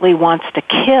absolutely wants to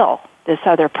kill this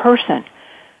other person,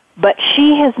 but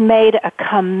she has made a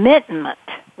commitment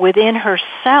within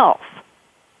herself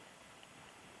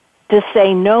to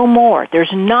say no more.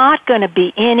 There's not going to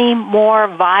be any more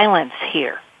violence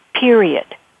here,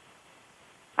 period.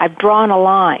 I've drawn a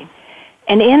line.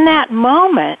 And in that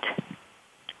moment,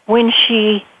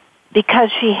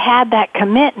 because she had that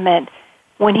commitment,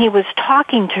 when he was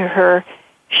talking to her,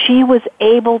 she was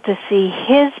able to see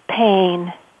his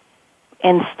pain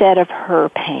instead of her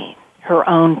pain, her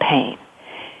own pain.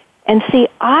 And see,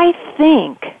 I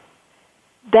think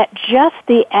that just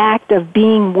the act of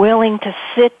being willing to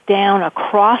sit down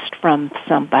across from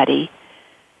somebody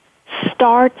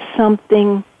starts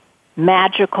something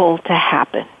magical to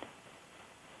happen.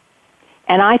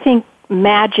 And I think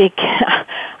magic,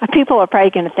 people are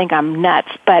probably going to think I'm nuts,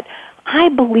 but I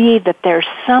believe that there's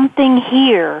something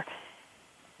here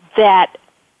that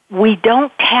we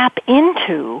don't tap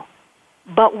into,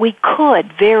 but we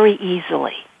could very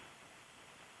easily.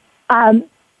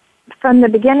 From the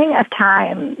beginning of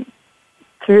time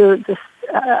through this,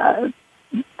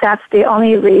 that's the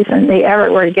only reason they ever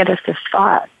were to get us this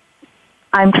thought.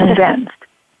 I'm convinced.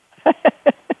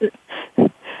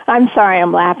 I'm sorry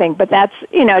I'm laughing, but that's,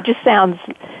 just sounds,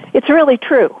 it's really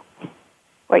true.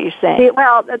 what you're saying.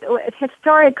 Well,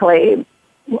 historically,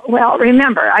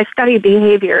 remember, I study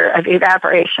behavior of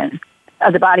evaporation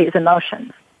of the body's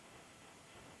emotions.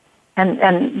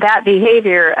 And that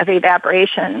behavior of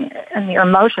evaporation and your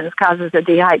emotions causes a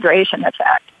dehydration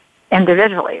effect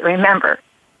individually. Remember,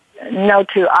 no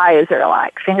two eyes are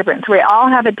alike. Fingerprints. We all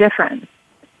have a different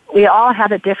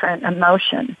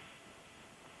emotion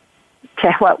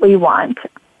to what we want,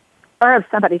 or if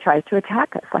somebody tries to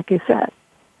attack us, like you said.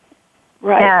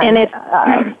 Right.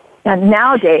 And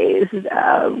nowadays,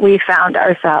 we found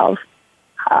ourselves,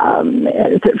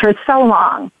 for so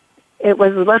long, it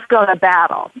was, let's go to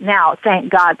battle. Now,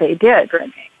 thank God they did,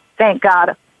 Renee. Thank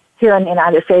God here in the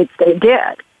United States they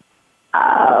did.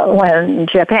 When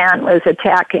Japan was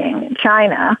attacking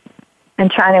China,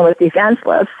 and China was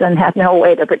defenseless and had no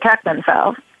way to protect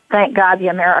themselves, thank God the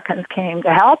Americans came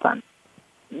to help them.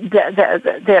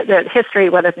 The history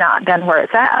would have not been where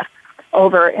it's at.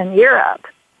 Over in Europe,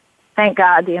 thank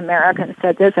God the Americans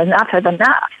said, "This enough is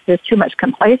enough. There's too much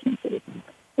complacency.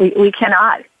 We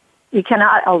cannot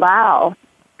allow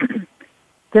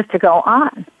this to go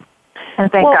on." And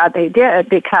thank God they did,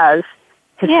 because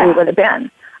history would have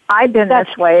been. I've been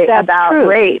this way about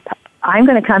rape. I'm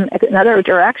going to come another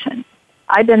direction.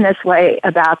 I've been this way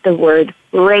about the word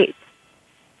rape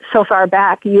so far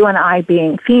back, you and I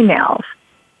being females,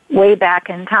 way back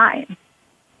in time,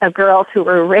 of girls who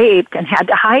were raped and had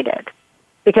to hide it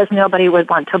because nobody would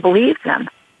want to believe them.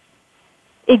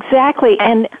 Exactly.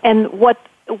 And what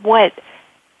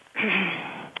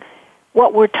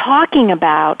we're talking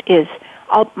about is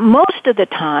most of the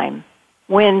time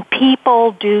when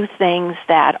people do things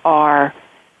that are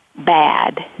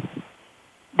bad,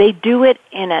 they do it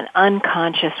in an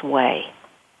unconscious way.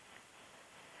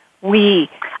 I'm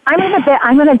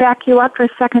going to back you up for a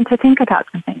second to think about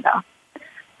something, though.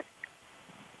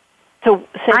 So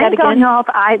say that again. I don't know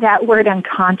if that word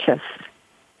unconscious,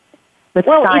 with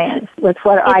science, with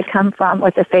what I come from,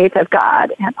 with the faith of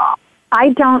God and all. I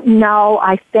don't know.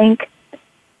 I think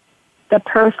the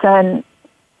person,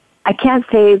 I can't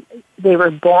say they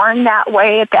were born that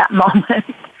way at that moment,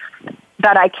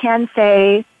 but I can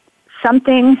say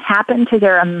something happened to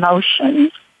their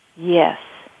emotions. Yes.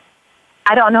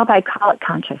 I don't know if I call it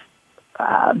conscious.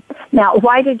 Now,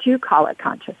 why did you call it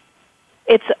conscious?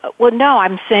 No,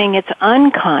 I'm saying it's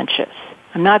unconscious.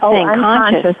 I'm not saying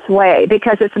unconscious way,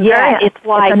 because it's it's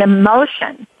an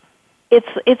emotion.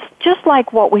 It's just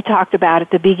like what we talked about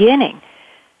at the beginning.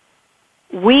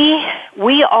 We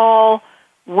all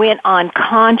went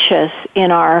unconscious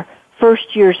in our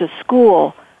first years of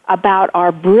school about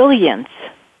our brilliance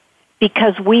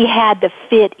because we had to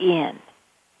fit in.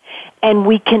 And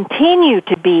we continue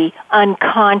to be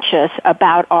unconscious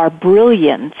about our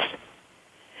brilliance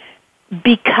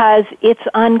because it's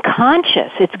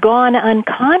unconscious. It's gone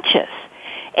unconscious.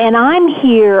 And I'm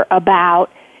here about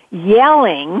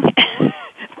yelling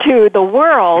to the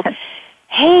world,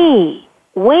 hey,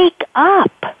 wake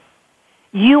up.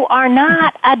 You are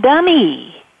not a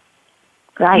dummy.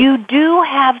 Right. You do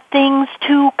have things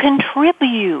to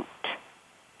contribute.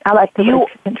 I like the word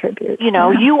contribute.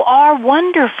 You are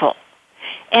wonderful.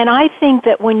 And I think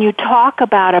that when you talk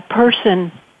about a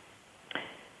person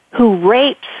who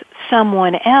rapes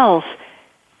someone else,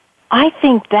 I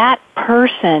think that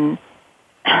person,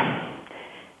 I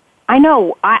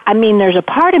mean, there's a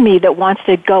part of me that wants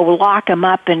to go lock him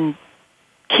up and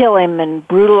kill him and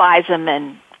brutalize him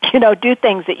and, do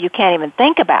things that you can't even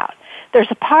think about.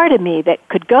 There's a part of me that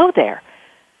could go there.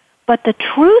 But the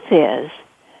truth is,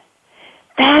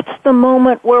 that's the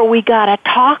moment where we got to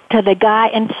talk to the guy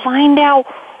and find out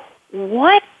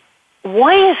what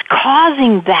is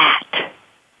causing that.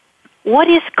 What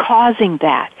is causing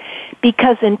that?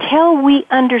 Because until we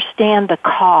understand the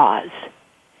cause,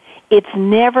 it's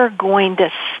never going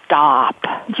to stop.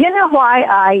 Do you know why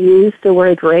I use the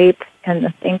word rape in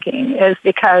the thinking? Is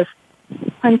because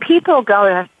when people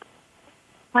go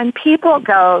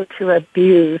to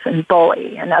abuse and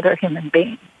bully another human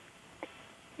being,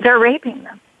 they're raping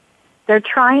them. They're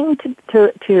trying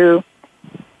to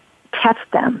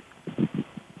test them.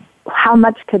 How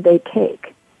much could they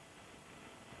take?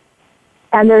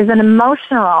 And there's an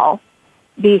emotional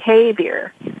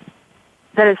behavior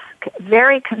that is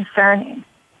very concerning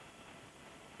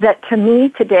that to me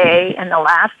today in the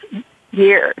last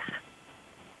years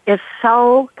is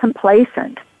so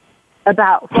complacent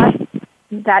about what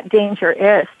that danger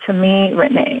is to me,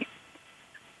 Renee.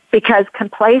 Because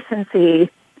complacency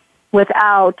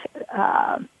without,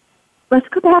 let's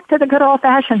go back to the good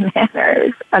old-fashioned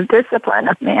manners of discipline,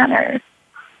 of manners.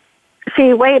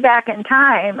 See, way back in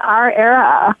time, our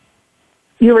era,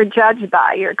 you were judged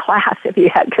by your class if you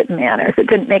had good manners. It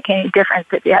didn't make any difference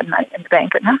if you had money in the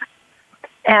bank or not.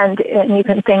 And you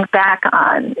can think back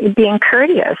on being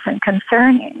courteous and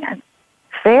concerning and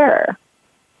fair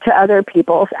to other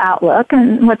people's outlook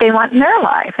and what they want in their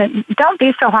life. And don't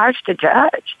be so harsh to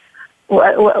judge,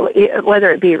 whether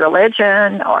it be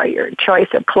religion or your choice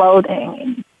of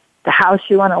clothing, the house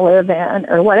you want to live in,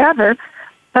 or whatever.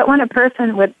 But when a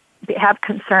person would have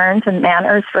concerns and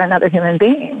manners for another human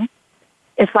being,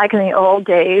 it's like in the old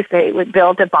days, they would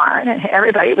build a barn and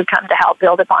everybody would come to help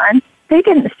build a barn. They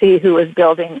didn't see who was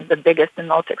building the biggest and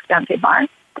most expensive barn.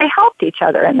 They helped each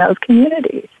other in those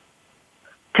communities.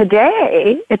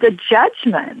 Today, it's a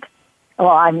judgment. Well,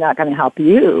 I'm not going to help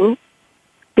you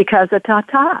because of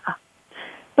ta-ta.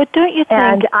 But don't you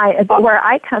think... And where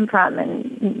I come from,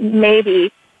 and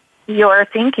maybe your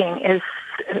thinking is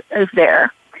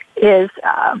there, is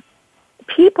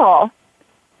people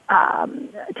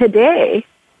today...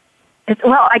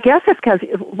 I guess it's because,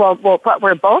 what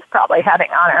we're both probably having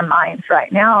on our minds right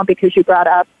now, because you brought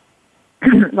up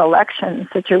the election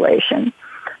situation,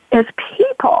 is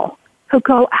people who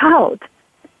go out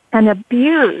and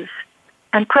abuse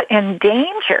and put in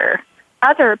danger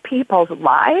other people's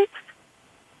lives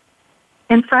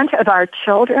in front of our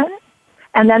children,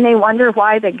 and then they wonder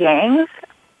why the gangs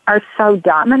are so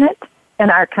dominant in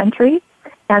our country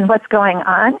and what's going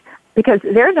on, because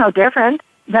they're no different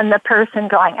than the person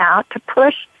going out to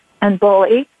push and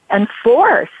bully and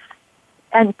force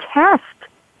and test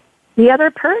the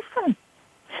other person.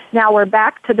 Now we're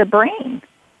back to the brain.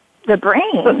 The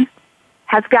brain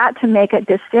has got to make a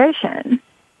decision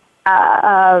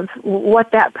of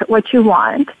what you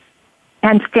want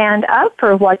and stand up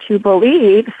for what you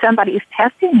believe. Somebody's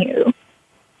testing you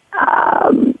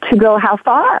to go how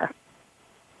far.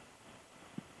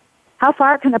 How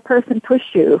far can a person push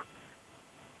you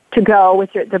to go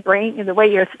with the brain, the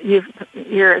way you're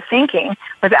thinking,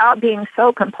 without being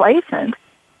so complacent?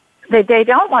 They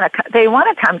don't want to. They want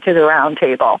to come to the round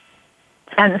table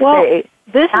and say,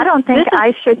 "I don't think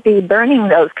I should be burning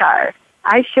those cars.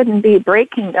 I shouldn't be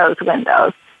breaking those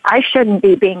windows. I shouldn't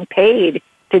be being paid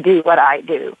to do what I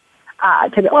do,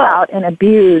 to go out and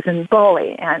abuse and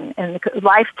bully and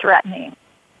life-threatening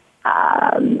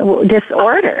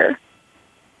disorder."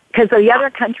 Because the other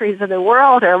countries of the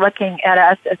world are looking at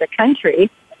us as a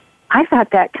country. I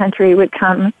thought that country would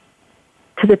come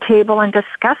to the table and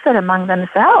discuss it among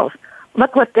themselves.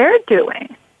 Look what they're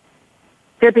doing.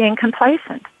 They're being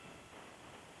complacent.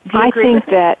 I think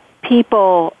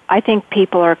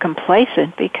people are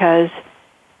complacent because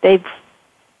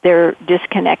they're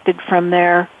disconnected from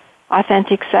their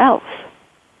authentic selves.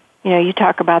 You know, you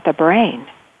talk about the brain.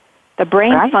 The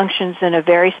brain functions in a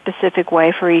very specific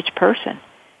way for each person.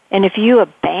 And if you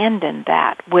abandon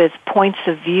that with points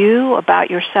of view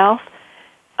about yourself,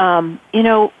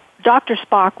 Dr.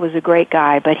 Spock was a great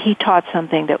guy, but he taught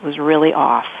something that was really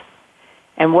off.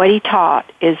 And what he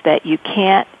taught is that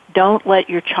don't let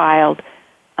your child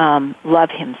love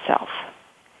himself.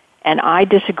 And I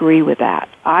disagree with that.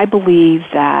 I believe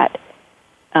that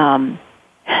people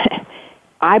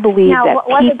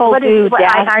do.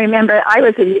 I remember I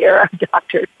was a year of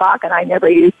Dr. Spock, and I never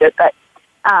used it, but.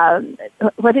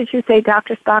 What did you say?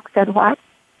 Dr. Spock said what?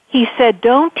 He said,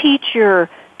 "Don't teach your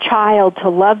child to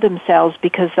love themselves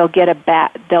because they'll get a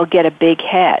big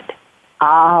head."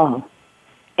 Oh,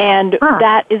 and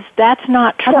that's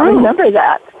not true. I don't remember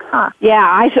that. Huh. Yeah,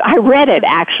 I read it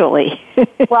actually.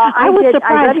 Well, I was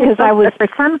surprised because for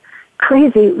some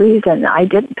crazy reason I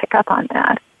didn't pick up on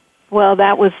that. Well,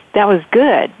 that was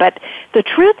good, but the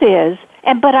truth is,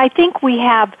 but I think we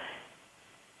have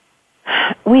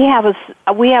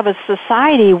a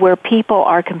society where people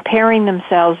are comparing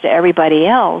themselves to everybody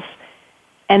else,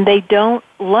 and they don't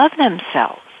love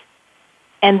themselves,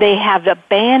 and they have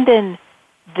abandoned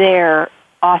their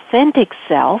authentic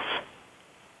self,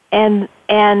 and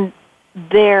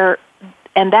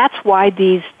that's why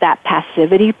that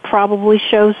passivity probably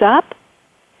shows up,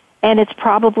 and it's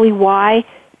probably why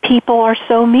people are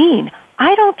so mean.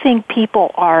 I don't think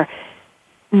people are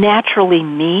naturally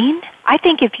mean. I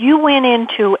think if you went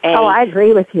into Oh, I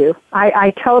agree with you.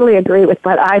 I totally agree with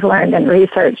what I've learned and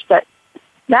researched, that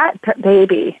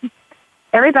baby,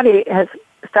 everybody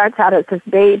starts out as this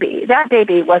baby. That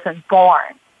baby wasn't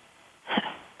born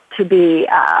to be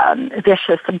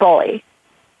vicious bully.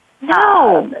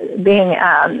 No. Being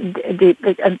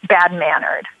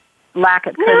bad-mannered, lack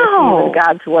of courtesy with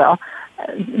God's will.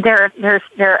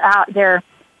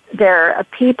 They're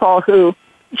people who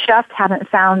just haven't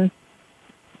found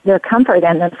their comfort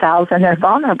in themselves, and they're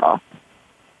vulnerable.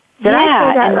 Did I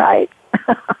say that right?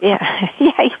 Yeah,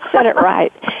 you said it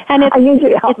right. And I need you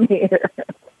to help me here.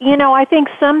 I think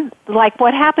like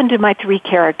what happened to my 3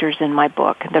 characters in my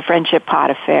book, The Friendship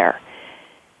Pot Affair,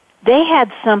 they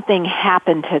had something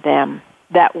happen to them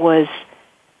that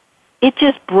it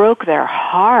just broke their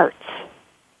hearts.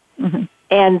 Mm-hmm.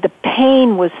 And the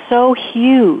pain was so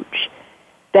huge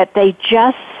that they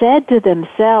just said to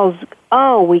themselves,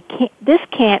 I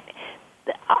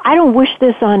don't wish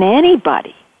this on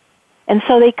anybody. And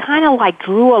so they kind of like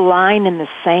drew a line in the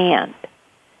sand.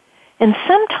 And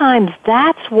sometimes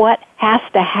that's what has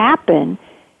to happen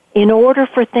in order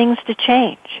for things to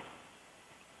change.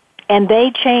 And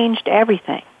they changed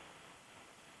everything.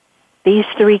 These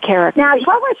 3 characters. Now,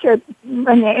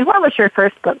 Renee, what was your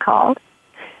first book called?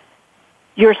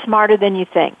 You're Smarter Than You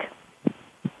Think.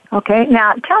 Okay,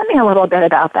 now tell me a little bit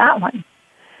about that one.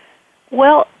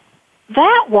 Well,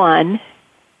 that one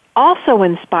also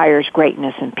inspires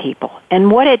greatness in people.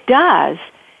 And what it does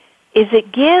is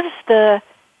it gives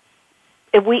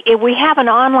if we have an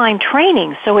online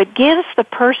training, so it gives the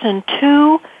person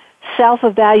 2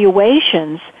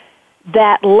 self-evaluations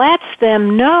that lets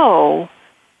them know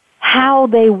how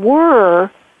they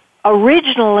were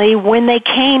originally when they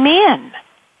came in.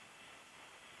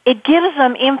 It gives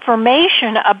them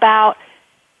information about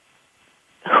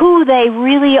who they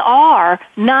really are,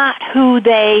 not who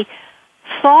they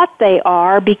thought they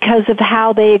are because of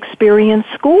how they experience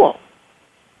school.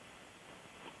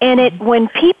 And when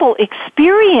people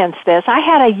experience this, I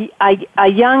had a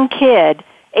young kid,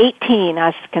 18,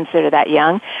 I consider that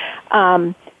young,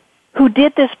 who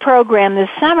did this program this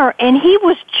summer, and he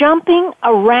was jumping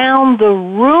around the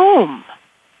room.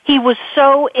 He was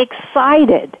so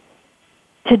excited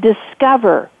to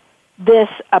discover this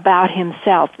about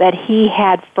himself that he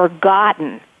had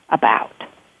forgotten about.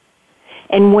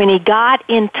 And when he got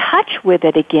in touch with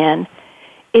it again,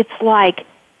 it's like,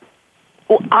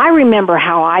 I remember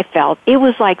how I felt. It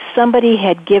was like somebody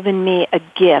had given me a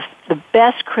gift, the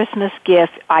best Christmas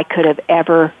gift I could have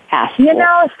ever asked for. You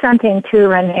know something too,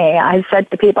 Renee, I've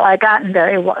said to people, I've gotten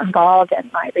very involved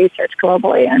in my research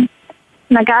globally, and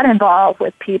I got involved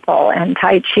with people in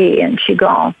Tai Chi and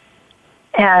Qigong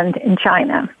and in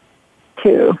China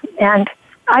too. And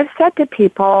I've said to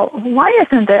people, why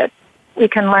isn't it we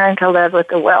can learn to live with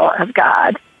the will of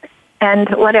God and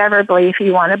whatever belief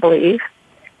you want to believe,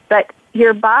 but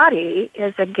your body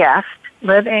is a guest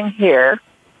living here,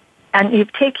 and you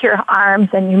take your arms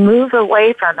and you move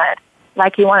away from it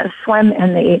like you want to swim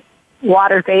in the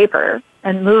water vapor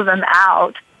and move them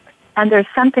out, and there's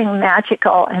something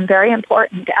magical and very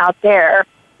important out there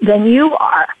than you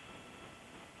are.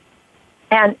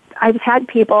 And I've had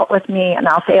people with me, and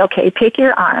I'll say, okay, take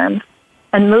your arms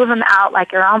and move them out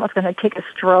like you're almost going to take a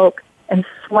stroke and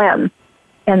swim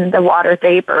in the water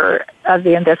vapor of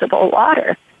the invisible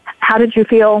water. How did you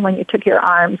feel when you took your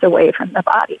arms away from the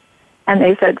body? And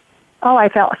they said, oh, I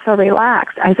felt so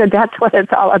relaxed. I said, that's what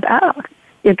it's all about.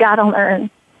 You've got to learn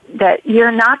that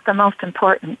you're not the most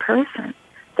important person.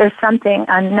 There's something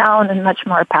unknown and much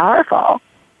more powerful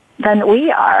than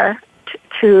we are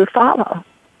to follow.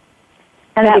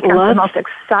 And it becomes the most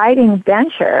exciting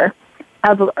venture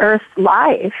of Earth's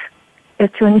life is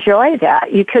to enjoy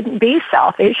that. You couldn't be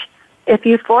selfish if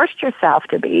you forced yourself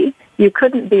to be. You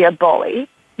couldn't be a bully.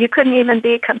 You couldn't even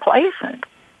be complacent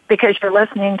because you're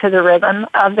listening to the rhythm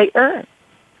of the earth.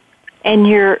 And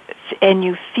you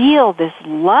feel this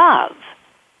love.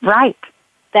 Right.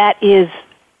 That is,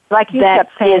 like you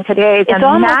kept saying today, the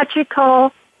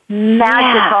magical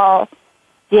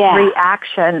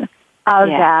reaction of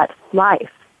that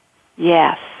life.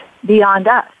 Yes. Beyond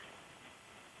us.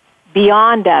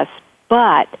 Beyond us,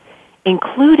 but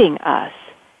including us.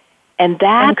 And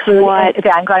that's what...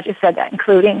 I'm glad you said that,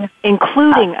 including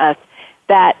us.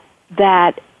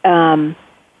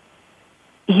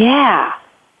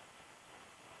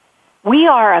 We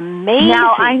are amazing.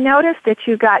 Now, I noticed that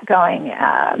you got going,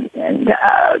 and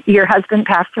your husband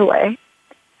passed away.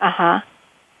 Uh-huh.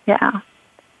 Yeah.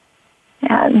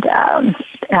 And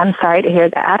I'm sorry to hear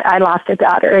that. I lost a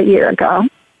daughter a year ago.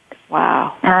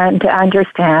 Wow. And to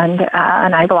understand,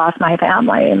 and I've lost my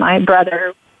family. My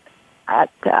brother that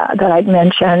I'd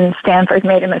mentioned, Stanford,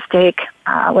 made a mistake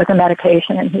with a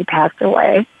medication, and he passed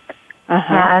away.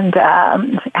 Uh-huh. And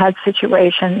had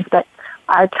situations, but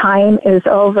our time is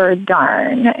over,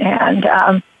 darn.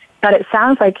 And but it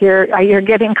sounds like you're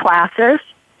giving classes.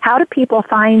 How do people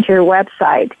find your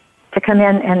website to come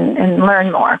in and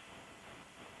learn more?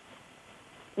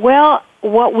 Well,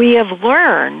 what we have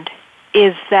learned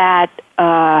is that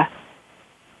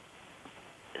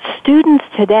students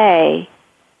today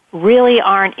really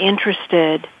aren't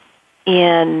interested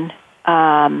in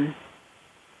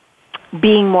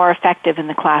being more effective in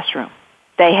the classroom.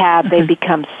 They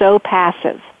become so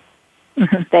passive.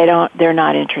 They're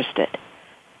not interested.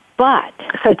 But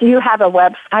so do you have a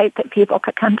website that people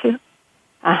could come to?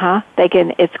 They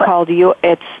can. It's called the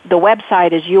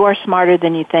website is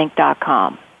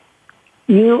youaresmarterthanyoutthink.com.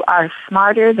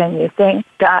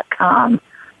 youaresmarterthanyoutthink.com.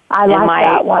 I like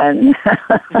that one.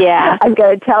 Yeah. I'm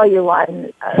going to tell you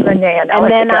one, Renee. And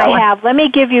then let me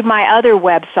give you my other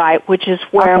website, which is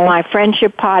where my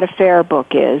Friendship Pot Affair book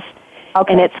is.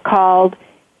 Okay. And it's called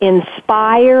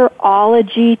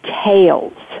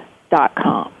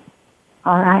InspireologyTales.com.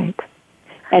 All right.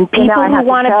 And people who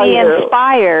want to be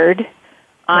inspired,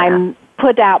 I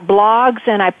put out blogs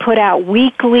and I put out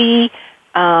weekly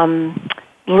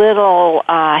little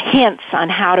hints on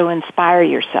how to inspire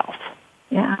yourself.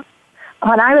 Yeah.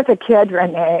 When I was a kid,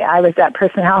 Renee, I was that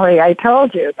personality I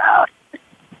told you about.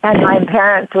 And my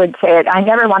parents would say it. I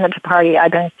never wanted to party.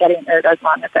 I've been studying it as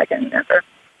long as I can remember.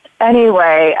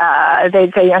 Anyway,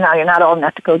 they'd say, you're not old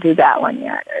enough to go do that one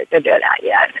yet, or to do that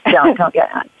yet. Don't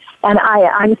get on. And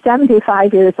I'm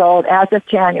 75 years old as of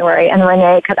January, and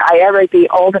Renee, could I ever be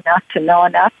old enough to know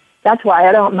enough? That's why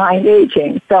I don't mind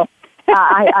aging. So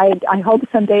I hope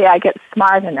someday I get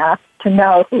smart enough to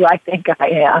know who I think I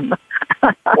am.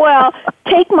 Well,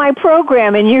 take my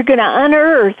program, and you're going to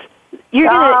unearth. You're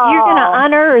gonna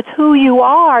unearth who you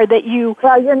are that you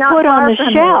put on the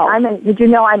shelf. Did you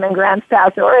know I'm in Grants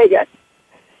Pass, Oregon?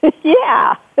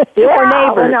 Yeah, we're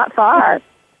neighbors. We're not far.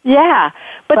 Yeah,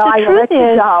 but the truth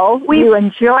is, you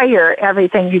enjoy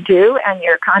everything you do and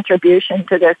your contribution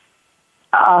to this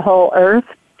whole earth.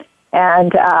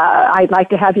 And I'd like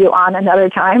to have you on another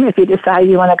time if you decide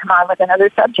you want to come on with another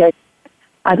subject.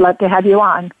 I'd love to have you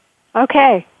on.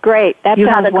 Okay, great. That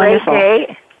sounds wonderful. You have a great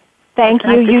day. Thank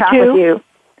you. You too. With you.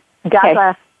 God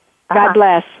bless. God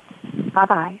bless.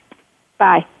 Bye-bye.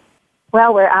 Bye.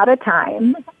 Well, we're out of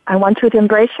time. I want you to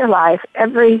embrace your life,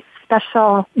 every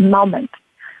special moment,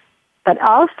 but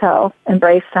also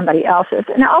embrace somebody else's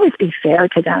and always be fair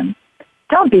to them.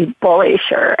 Don't be bullish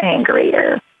or angry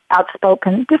or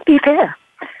outspoken. Just be fair.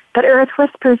 But Earth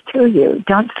whispers to you,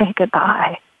 don't say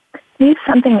goodbye. Leave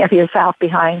something of yourself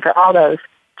behind for all those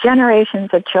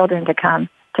generations of children to come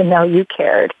to know you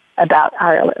cared about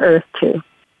our Earth too.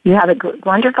 You have a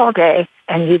wonderful day,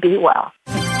 and you be well.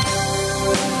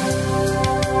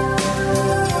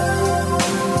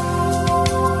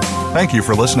 Thank you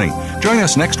for listening. Join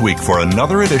us next week for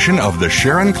another edition of the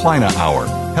Sharon Kleina Hour,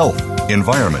 Health,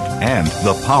 Environment, and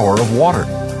the Power of Water.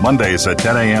 Mondays at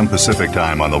 10 a.m. Pacific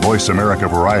Time on the Voice America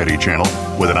Variety Channel,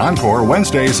 with an encore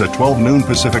Wednesdays at 12 noon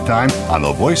Pacific Time on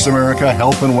the Voice America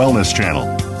Health and Wellness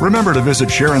Channel. Remember to visit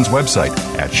Sharon's website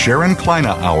at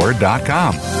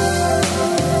SharonKleinaHour.com.